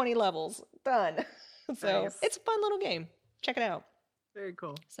finished 20 levels. Done. So Nice. it's a fun little game. Check it out. Very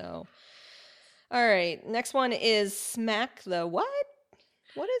cool. So, all right. Next one is Smack the what?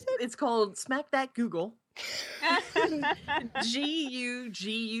 What is it? It's called Smack That Google.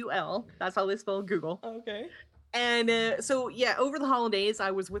 Gugul. That's how they spell Google. Okay. And so, yeah, over the holidays,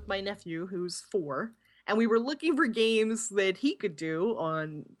 I was with my nephew, who's 4, and we were looking for games that he could do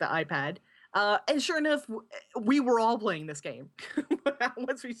on the iPad. And sure enough, we were all playing this game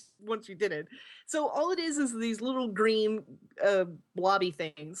once we did it. So all it is these little green blobby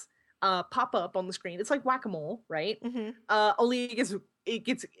things pop up on the screen. It's like whack-a-mole, right? Mm-hmm. Only it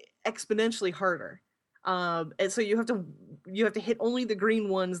gets exponentially harder. And so you have to hit only the green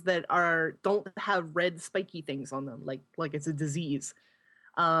ones that don't have red spiky things on them, like it's a disease.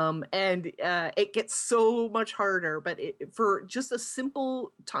 And it gets so much harder, but for just a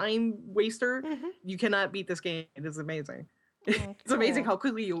simple time waster, you cannot beat this game. It is amazing. Oh, It's amazing cool. how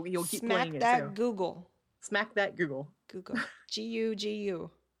quickly you'll keep Smack playing it that too. Google. Smack that Google. Google. G-U-G-U.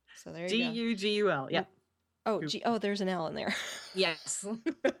 So there you go. Gugul. Yeah. Oh, there's an L in there. Yes.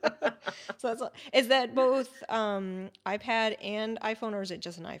 So is that both iPad and iPhone, or is it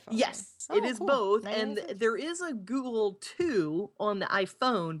just an iPhone? Yes, Oh, it is cool. both, 99 and cents. there is a Google 2 on the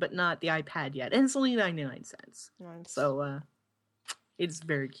iPhone, but not the iPad yet, and it's only 99 cents. Nice. So it's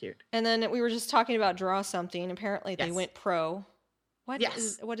very cute. And then we were just talking about Draw Something. Apparently, they Yes. went pro. What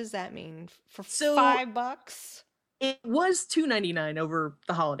Yes. what does that mean? For So- $5? It was $2.99 over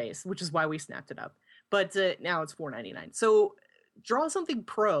the holidays, which is why we snapped it up. But now it's $4.99. So Draw Something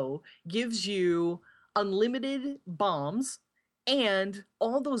Pro gives you unlimited bombs, and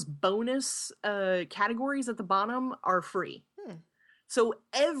all those bonus categories at the bottom are free. So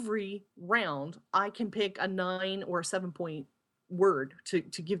every round, I can pick a 9 or a 7-point word to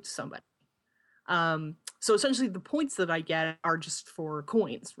give to somebody. So essentially, the points that I get are just for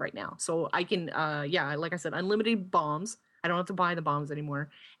coins right now. So I can, like I said, unlimited bombs. I don't have to buy the bombs anymore,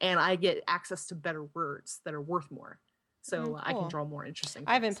 and I get access to better words that are worth more. So I can cool. draw more interesting.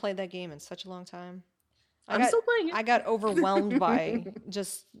 I haven't things. played that game in such a long time. I I'm got still playing it. I got overwhelmed by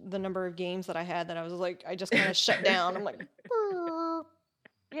just the number of games that I had that I was like, I just kind of shut down. I'm like,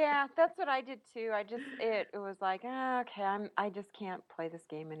 Yeah, that's what I did too. It was like, okay, I just can't play this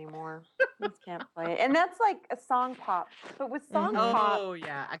game anymore. I just can't play it. And that's like a song pop. But with song pop, Oh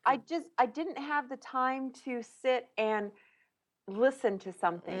yeah, I didn't have the time to sit and listen to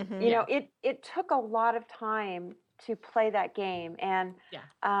something. Mhm. You know, it took a lot of time to play that game. And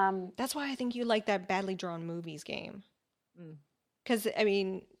Yeah. that's why I think you like that Badly Drawn Movies game. Mm. Because, I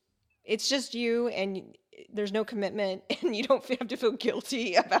mean, it's just you and there's no commitment and you don't have to feel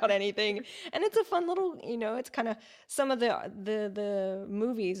guilty about anything. And it's a fun little, it's kind of some of the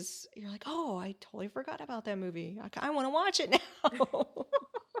movies, you're like, oh, I totally forgot about that movie. I want to watch it now.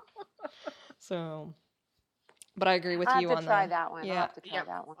 So, but I agree with I'll you have on to try the, that one. I'll yeah, have to try Yeah,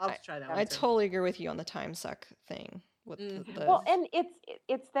 that one. I'll have to try that I one too. totally agree with you on the time suck thing with the Well, and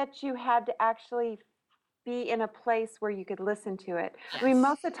it's that you had to actually be in a place where you could listen to it. I mean, Yes.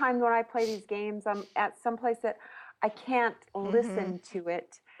 most of the time when I play these games, I'm at some place that I can't listen to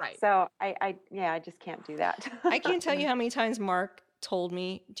it. Right. So I just can't do that. I can't tell you how many times Mark told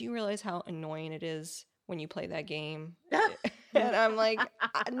me, do you realize how annoying it is when you play that game? And I'm like,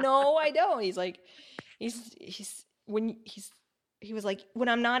 no, I don't. He's like, he was like, when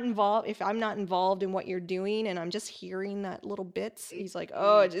I'm not involved, if I'm not involved in what you're doing and I'm just hearing that little bits, he's like,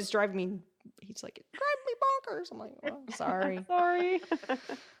 oh, it's driving me. He's like, it drives me bonkers. I'm like, oh, sorry. Sorry.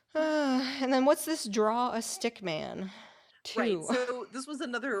 And then what's this Draw a Stick Man 2? Right. So this was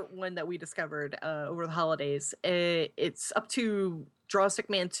another one that we discovered over the holidays. It's up to Draw a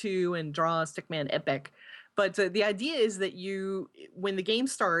Stickman 2 and Draw a Stickman Epic. But the idea is that when the game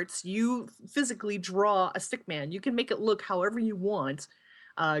starts, you physically draw a stickman. You can make it look however you want,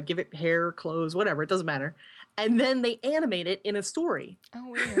 give it hair, clothes, whatever, it doesn't matter. And then they animate it in a story.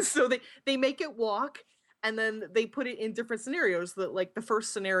 Oh, weird. So they make it walk, and then they put it in different scenarios. That like the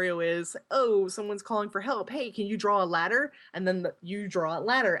first scenario is, oh, someone's calling for help. Hey, can you draw a ladder? And then you draw a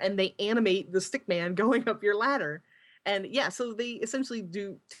ladder, and they animate the stickman going up your ladder. And yeah, so they essentially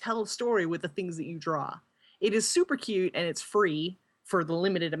do tell a story with the things that you draw. It is super cute, and it's free for the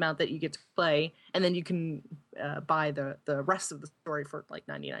limited amount that you get to play, and then you can buy the rest of the story for like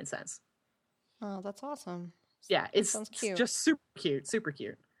 99 cents. Oh, that's awesome. Yeah, it's Sounds cute. just super cute, super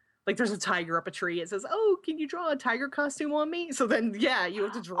cute. Like there's a tiger up a tree. It says, "Oh, can you draw a tiger costume on me?" So then, yeah, you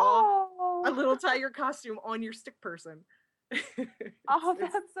have to draw a little tiger costume on your stick person. Oh,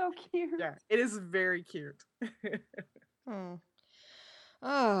 that's so cute. Yeah, it is very cute. Oh.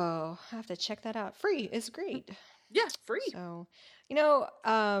 Oh, I have to check that out. Free is great. Yeah, free. So,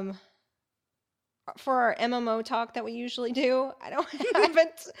 for our MMO talk that we usually do, I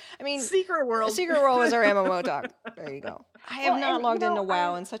mean, Secret World. Secret World was our MMO talk. There you go. I have Well, not and, logged you know, into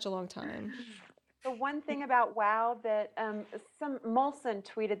WoW in such a long time. The one thing about WoW that Molson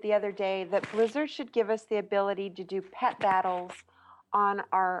tweeted the other day that Blizzard should give us the ability to do pet battles on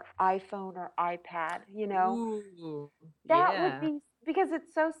our iPhone or iPad, Ooh, that yeah. would be, because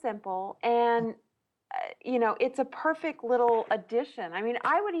it's so simple and it's a perfect little addition. I mean,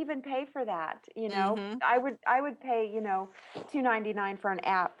 I would even pay for that, Mhm. I would pay, $2.99 for an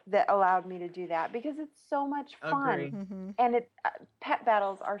app that allowed me to do that because it's so much fun. Agree. Hmm. And pet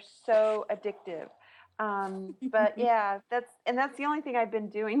battles are so addictive. But yeah, that's the only thing I've been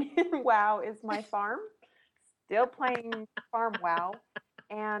doing in WoW is my farm. Still playing farm WoW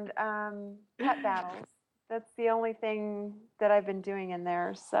and pet battles. That's the only thing that I've been doing in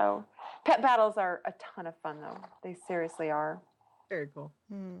there. So pet battles are a ton of fun though. They seriously are. Very cool.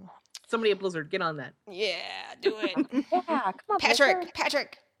 Hmm. Somebody at Blizzard, get on that. Yeah, do it. Yeah, come on, Blizzard.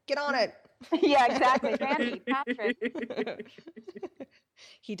 Patrick, get on it. Yeah, exactly. Randy, Patrick.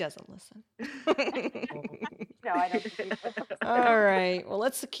 He doesn't listen. No, I don't think he does. All right. Well,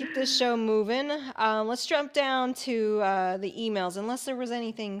 let's keep this show moving. Let's jump down to the emails, unless there was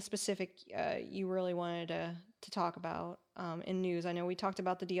anything specific you really wanted to talk about in news. I know we talked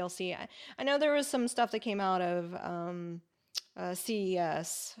about the DLC. I know there was some stuff that came out of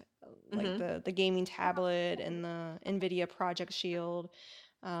CES, like the gaming tablet and the NVIDIA Project Shield.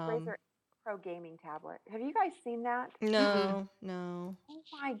 Razer Pro gaming tablet. Have you guys seen that? No. Oh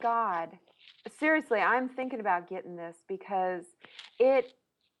my God. Seriously, I'm thinking about getting this because it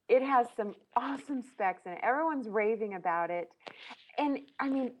has some awesome specs in it. Everyone's raving about it. And I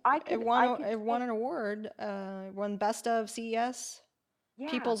mean, It won an award. It won Best of CES. yeah,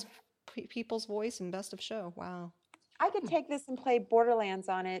 People's Voice and Best of Show. Wow. I could take this and play Borderlands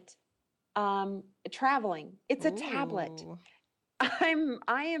on it traveling. It's a tablet. Ooh.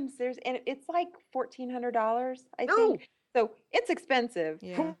 I am serious, and it's like $1,400, I Oh. think. So it's expensive.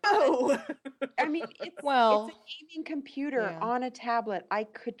 Yeah. Whoa! I mean, it's Well, a gaming computer yeah. on a tablet I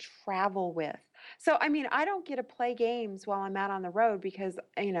could travel with. So I mean, I don't get to play games while I'm out on the road because,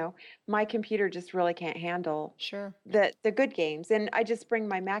 my computer just really can't handle Sure. the good games. And I just bring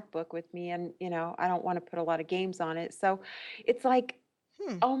my MacBook with me and, I don't want to put a lot of games on it. So it's like,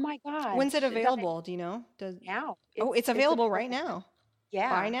 Hmm. oh my God. When's it should I- available? Do you know? Now. Oh, it's available right now. Yeah.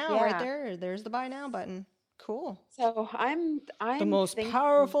 Buy now, right yeah. there. There's the buy now button. Cool. So I'm The most thinking,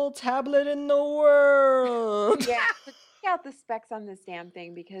 powerful tablet in the world. yeah, so check out the specs on this damn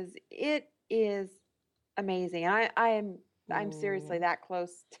thing because it is amazing. I'm seriously Ooh. that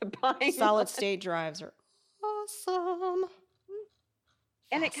close to buying Solid one. state drives are awesome.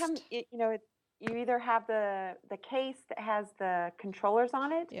 And it comes, Fast. you either have the case that has the controllers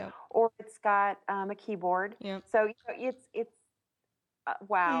on it, Yep. or it's got a keyboard. Yep. So it's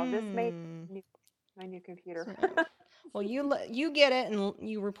wow. This made Hmm. my new computer. So, well, you get it and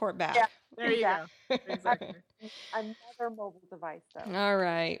you report back. Yeah. There you go. Exactly. Exactly. Another mobile device though. All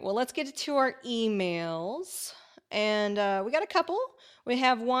right. Well, let's get to our emails. And we got a couple. We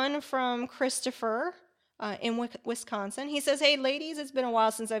have one from Christopher in Wisconsin. He says, "Hey, ladies, it's been a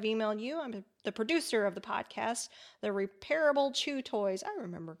while since I've emailed you. I'm the producer of the podcast, The Repairable Chew Toys." I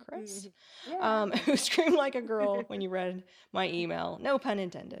remember, Chris. Yeah. Who screamed like a girl when you read my email. No pun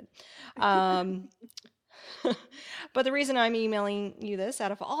intended. But the reason I'm emailing you this,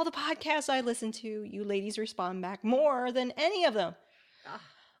 out of all the podcasts I listen to, you ladies respond back more than any of them.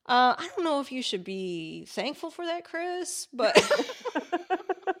 I don't know if you should be thankful for that, Chris, but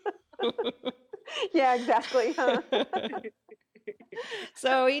Yeah, exactly. Huh?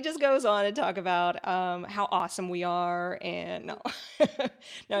 so he just goes on to talk about how awesome we are, and no,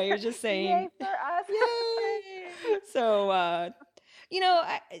 no, you're just saying, Yay for us. yay. So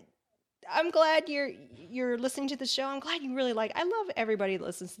I'm glad you're listening to the show. I'm glad you really like. I love everybody that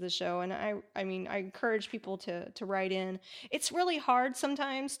listens to the show, and I mean I encourage people to write in. It's really hard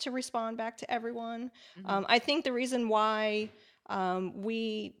sometimes to respond back to everyone. I think the reason why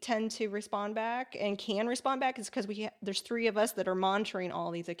we tend to respond back and can respond back is because there's three of us that are monitoring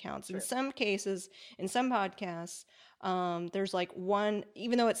all these accounts. In some cases, in some podcasts, there's like one,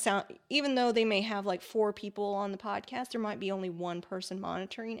 even though they may have like 4 people on the podcast, there might be only one person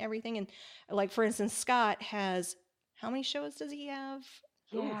monitoring everything. And like, for instance, Scott has, how many shows does he have?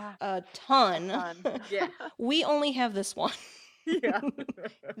 Yeah. A ton. Fun. Yeah. We only have this one. Yeah.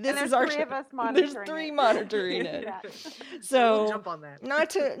 This And there's is our 3 show. of us monitoring There's 3 it. monitoring it. Yeah. So we'll jump on that.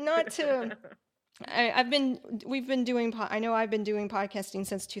 not to we've been doing I know I've been doing podcasting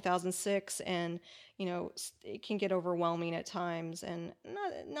since 2006, and it can get overwhelming at times, and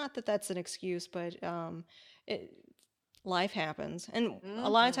not that that's an excuse, but life happens, and a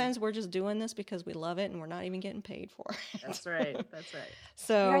lot of times we're just doing this because we love it and we're not even getting paid for it. That's right. That's right.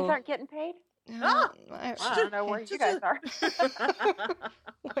 So You guys aren't getting paid? I don't know where you guys are.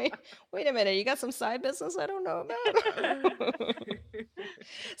 wait a minute, you got some side business I don't know about?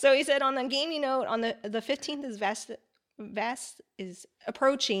 So he said, on the gaming note, on the 15th is Vast is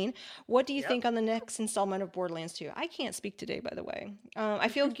approaching. What do you think on the next installment of Borderlands 2? I can't speak today, by the way. I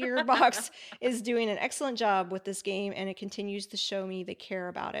feel Gearbox is doing an excellent job with this game, and it continues to show me they care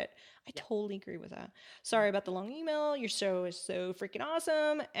about it. I totally agree with that. Sorry about the long email. Your show is so freaking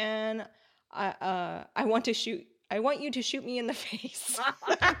awesome, and I want you to shoot me in the face.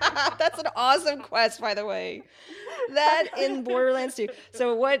 That's an awesome quest, by the way. That in Borderlands 2.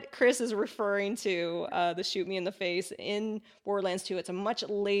 So what Chris is referring to, the shoot me in the face in Borderlands 2, it's a much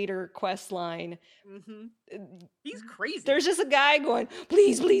later quest line. He's crazy. There's just a guy going,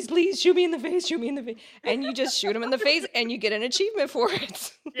 please, please, please, shoot me in the face, shoot me in the face. And you just shoot him in the face and you get an achievement for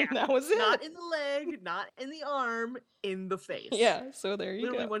it. Yeah. That was it. Not in the leg, not in the arm, in the face. Yeah, so there you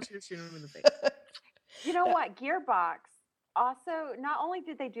Literally go. wants you to shoot him in the face. You know what? Gearbox also, not only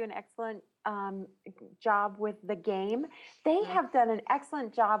did they do an excellent job with the game, they have done an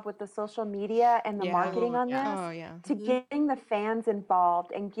excellent job with the social media and the Yeah. marketing on yeah. this. Oh, yeah. To getting the fans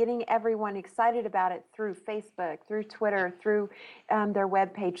involved and getting everyone excited about it through Facebook, through Twitter, through their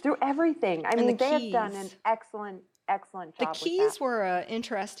webpage, through everything. I And mean, the they have done an keys. excellent The job keys with that. were an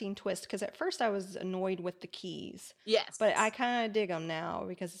interesting twist, because at first I was annoyed with the keys. Yes. But I kind of dig them now,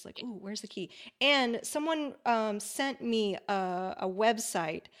 because it's like, ooh, where's the key? And someone sent me a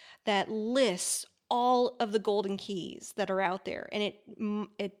website that lists all of the golden keys that are out there. And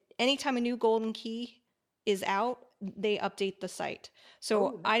it anytime a new golden key is out, they update the site. So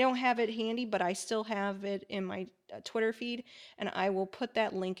Oh, I don't have it handy, but I still have it in my Twitter feed, and I will put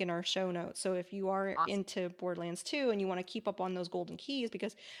that link in our show notes. So if you are Awesome. into Borderlands 2 and you want to keep up on those golden keys,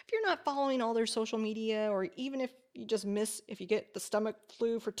 because if you're not following all their social media, or even if you just miss, if you get the stomach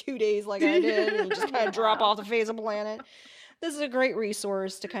flu for 2 days like I did, and you just kind of drop off the face of the planet, this is a great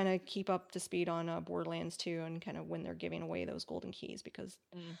resource to kind of keep up to speed on Borderlands 2 and kind of when they're giving away those golden keys, because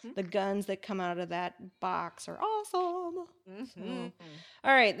Mhm. the guns that come out of that box are awesome. Mhm.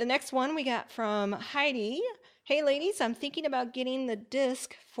 All right, the next one we got from Heidi. Hey ladies, I'm thinking about getting the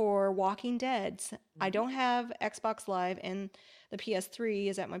disc for Walking Dead. I don't have Xbox Live, and the PS3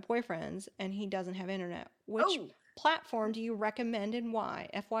 is at my boyfriend's and he doesn't have internet. Which Oh. platform do you recommend and why?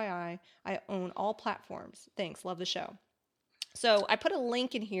 FYI, I own all platforms. Thanks, love the show. So I put a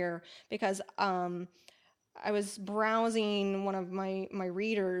link in here because I was browsing one of my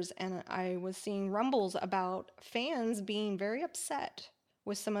readers, and I was seeing rumbles about fans being very upset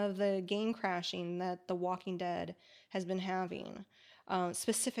with some of the game crashing that The Walking Dead has been having,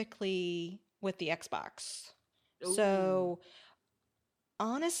 specifically with the Xbox. So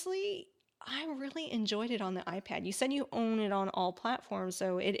honestly, I really enjoyed it on the iPad. You said you own it on all platforms,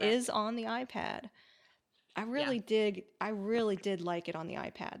 so it Right. is on the iPad. I really did like it on the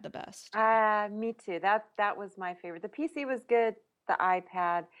iPad the best. Me too. That was my favorite. The PC was good. The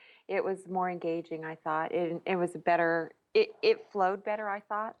iPad, it was more engaging. I thought it was better. It flowed better. I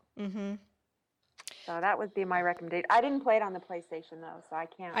thought. Mm-hmm. So that would be my recommendation. I didn't play it on the PlayStation though, so I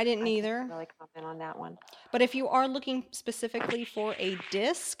can't. I didn't can't either. really comment on that one. But if you are looking specifically for a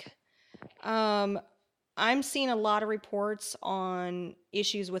disc, I'm seeing a lot of reports on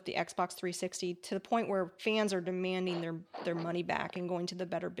issues with the Xbox 360 to the point where fans are demanding their money back and going to the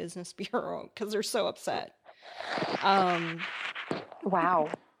Better Business Bureau because they're so upset. Wow.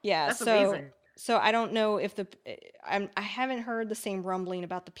 Yeah, That's so amazing. so I don't know if I haven't heard the same rumbling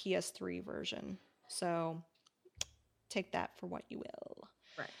about the PS3 version. So take that for what you will.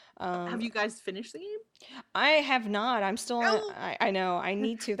 Right. Um, Have you guys finished the game? I have not. I'm still on. Oh. I know. I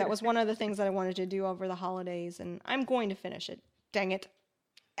need to. That was one of the things that I wanted to do over the holidays, and I'm going to finish it. Dang it!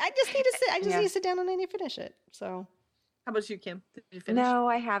 I just need to sit. I just Yeah. need to sit down and I need to finish it. So How about you, Kim? Did you finish? No,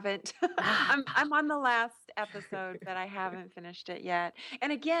 I haven't. I'm on the last episode, but I haven't finished it yet.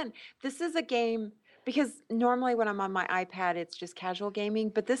 And again, this is a game because normally when I'm on my iPad, it's just casual gaming,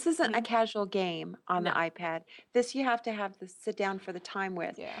 but this isn't a casual game on the No. iPad. This you have to have the sit down for the time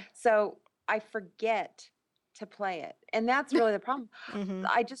with. yeah. So I forget to play it. And that's really the problem. Hmm.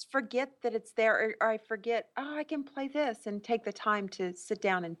 I just forget that it's there, or I forget, oh, I can play this and take the time to sit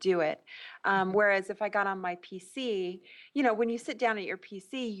down and do it. Whereas if I got on my PC, when you sit down at your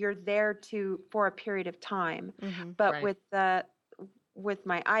PC, you're there for a period of time. Hmm. But Right. with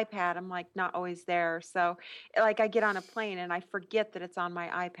my iPad, I'm like not always there. So like I get on a plane and I forget that it's on my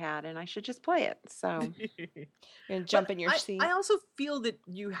iPad and I should just play it. So You're gonna jump But in your seat. I also feel that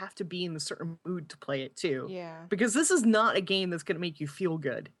you have to be in a certain mood to play it too. Yeah. Because this is not a game that's going to make you feel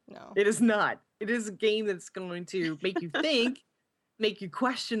good. No. It is not. It is a game that's going to make you think, make you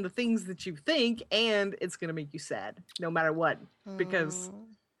question the things that you think, and it's going to make you sad no matter what. Because Mm.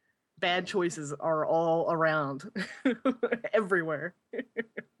 bad choices are all around everywhere.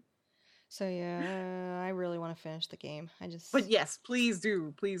 So yeah, I really want to finish the game. But yes, please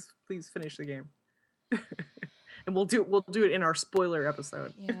do. Please finish the game. And we'll do it in our spoiler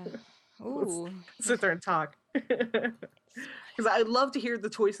episode. Yeah. Ooh. Sit there and talk. Because I'd love to hear the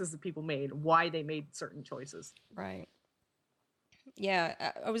choices that people made, why they made certain choices. Right. Yeah,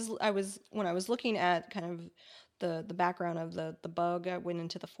 I was when I was looking at kind of the background of the bug, I went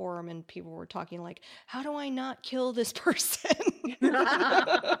into the forum and people were talking like, how do I not kill this person?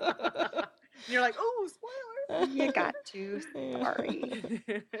 You're like, oh, spoiler. you got to. Yeah. Sorry.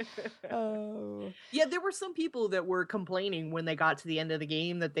 Oh. Yeah, there were some people that were complaining when they got to the end of the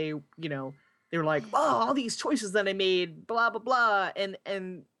game that they were like, oh, all these choices that I made, blah blah blah, and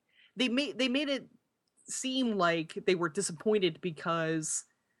they made it seem like they were disappointed because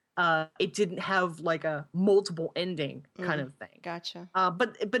it didn't have like a multiple ending kind of thing. Gotcha.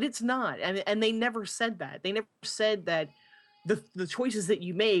 But it's not, and they never said that. They never said that the choices that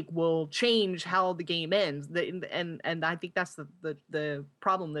you make will change how the game ends. And I think that's the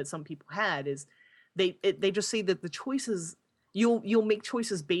problem that some people had is they just say that the choices you'll make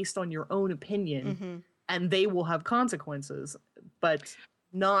choices based on your own opinion, Hmm. and they will have consequences, but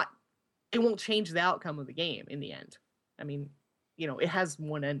it won't change the outcome of the game in the end. I mean, it has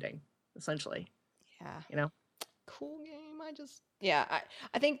one ending essentially. Yeah. Cool game.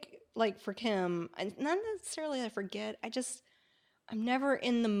 I think like for Kim, not necessarily I forget. I'm never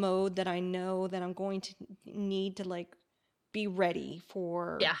in the mode that I know that I'm going to need to like be ready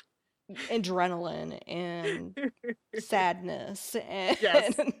for Yeah. adrenaline and sadness and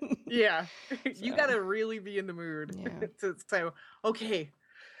Yes. Yeah. You So. gotta really be in the mood Yeah. to say, okay,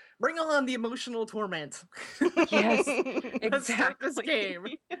 bring on the emotional torment. Yes, Let's start this exactly. game.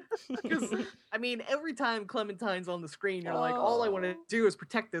 Because, I mean, every time Clementine's on the screen, you're like, all I want to do is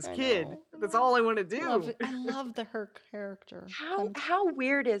protect this I kid. know, I That's know. all I want to do. I love her character. How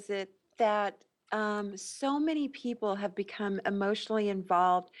weird is it that so many people have become emotionally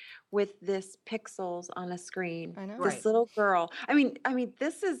involved with this pixels on a screen? I know. This Right. little girl. I mean,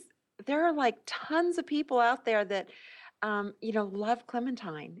 there are like tons of people out there that love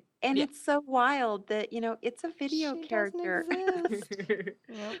Clementine. And Yeah. it's so wild that, it's a video She doesn't character. exist.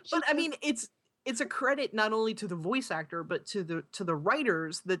 Yep. But I mean, it's a credit not only to the voice actor but to the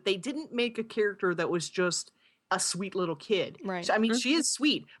writers that they didn't make a character that was just a sweet little kid. Right. I mean, she is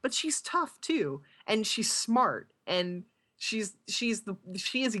sweet, but she's tough too, and she's smart, and she is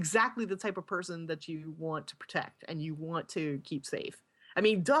exactly the type of person that you want to protect and you want to keep safe. I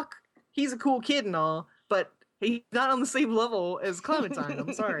mean, Duck, he's a cool kid and all, but he's not on the same level as Clementine.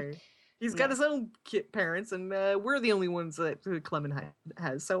 I'm sorry. He's got No. his own parents, and we're the only ones that Clementine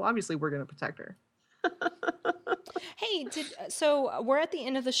has. So obviously, we're going to protect her. Hey, so we're at the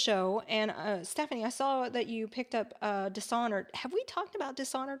end of the show, and Stephanie, I saw that you picked up Dishonored. Have we talked about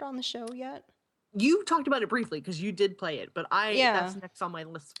Dishonored on the show yet? You talked about it briefly because you did play it, but that's next on my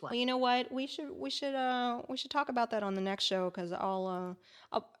list to Well, play. you know what? We should talk about that on the next show because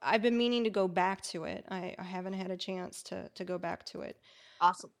I've been meaning to go back to it. I haven't had a chance to go back to it.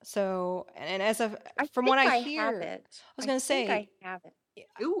 Awesome. So, and as of from think what I have hear, it. I was gonna think say I have it.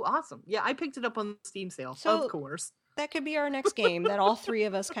 Ooh, awesome. Yeah, I picked it up on the Steam sale, So- of course. that could be our next game that all three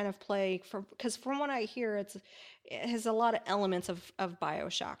of us kind of play because from what I hear, it has a lot of elements of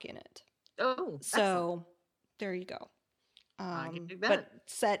BioShock in it. Oh, excellent. So there you go. I can dig But that.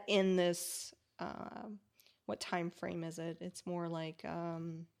 set in this, what time frame is it? It's more like, I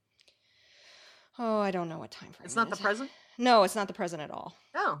don't know what time frame. It's not it the is. present? No, it's not the present at all.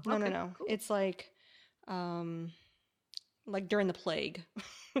 Oh, No, okay, no. cool. It's like during the plague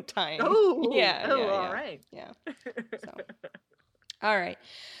time. Oh, yeah, oh, yeah, all yeah. right. Yeah. So, all right.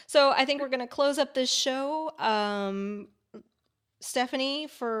 So I think we're going to close up this show. Stephanie,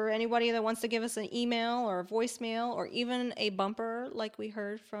 for anybody that wants to give us an email or a voicemail or even a bumper like we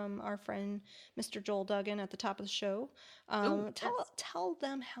heard from our friend Mr. Joel Duggan at the top of the show, tell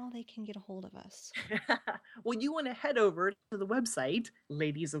them how they can get a hold of us. Well, you want to head over to the website,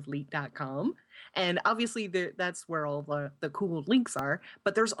 ladiesofleet.com. And obviously, that's where all the cool links are.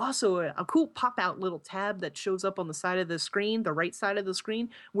 But there's also a cool pop-out little tab that shows up on the side of the screen, the right side of the screen,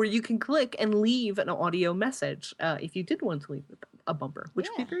 where you can click and leave an audio message if you did want to leave a bumper, which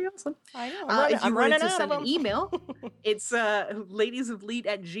would Yeah. be very awesome. I know. If you I'm wanted running to out send of an them. email, it's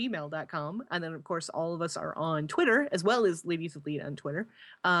ladiesofleet@gmail.com. And then, of course, all of us are on Twitter, as well as Ladies of Lead on Twitter.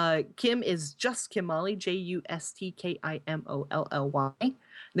 Kim is just Kim Molly, JUSTKIMOLLY.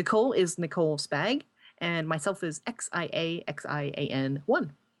 Nicole is Nicole Spag. And myself is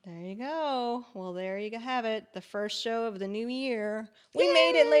XIAXIAN1. There you go. Well, there you have it. The first show of the new year. We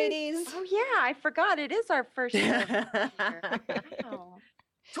made it, ladies. Oh yeah, I forgot it is our first show. of the year. Wow.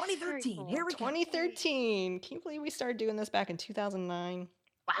 2013, cool. here we go. 2013. Can you believe we started doing this back in 2009?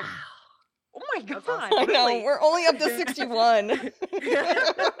 Wow. Oh my That's god. awesome. I know. Really? We're only up to 61.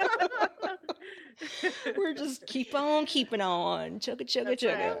 We're just keep on keeping on. Chugga, chugga, That's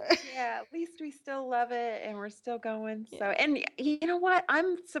chugga. Yeah, at least we still love it and we're still going. So, Yeah. and you know what?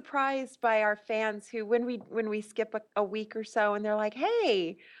 I'm surprised by our fans who, when we skip a week or so, and they're like,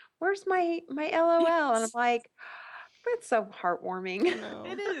 "Hey, where's my LOL?" And I'm Yes. like, "That's so heartwarming." No.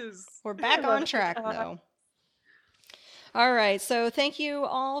 It is. We're back love on it. track though. All right, so thank you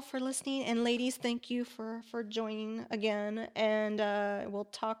all for listening, and ladies, thank you for joining again. And we'll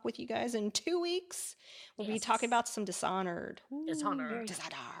talk with you guys in 2 weeks. We'll be talking about some Dishonored. Dishonored.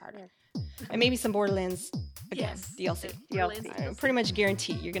 Dishonored. And maybe some Borderlands again, Yes. DLC. DLC. I pretty much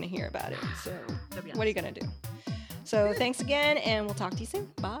guarantee you're going to hear about it. So That'd be what are you going to do? So thanks again, and we'll talk to you soon.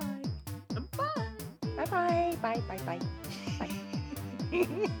 Bye. Bye. Bye bye. Bye bye bye.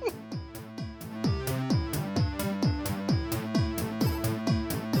 Lady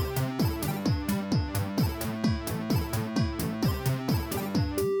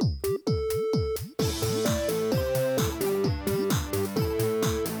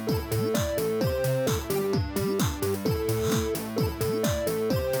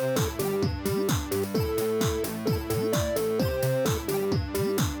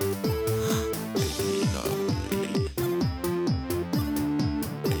of Lead.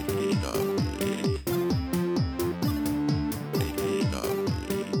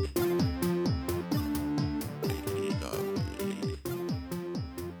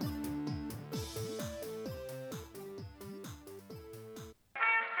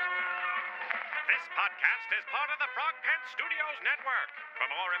 Network. For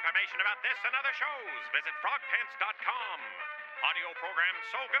more information about this and other shows, visit frogpants.com. Audio program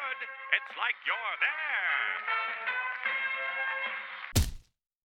so good, it's like you're there.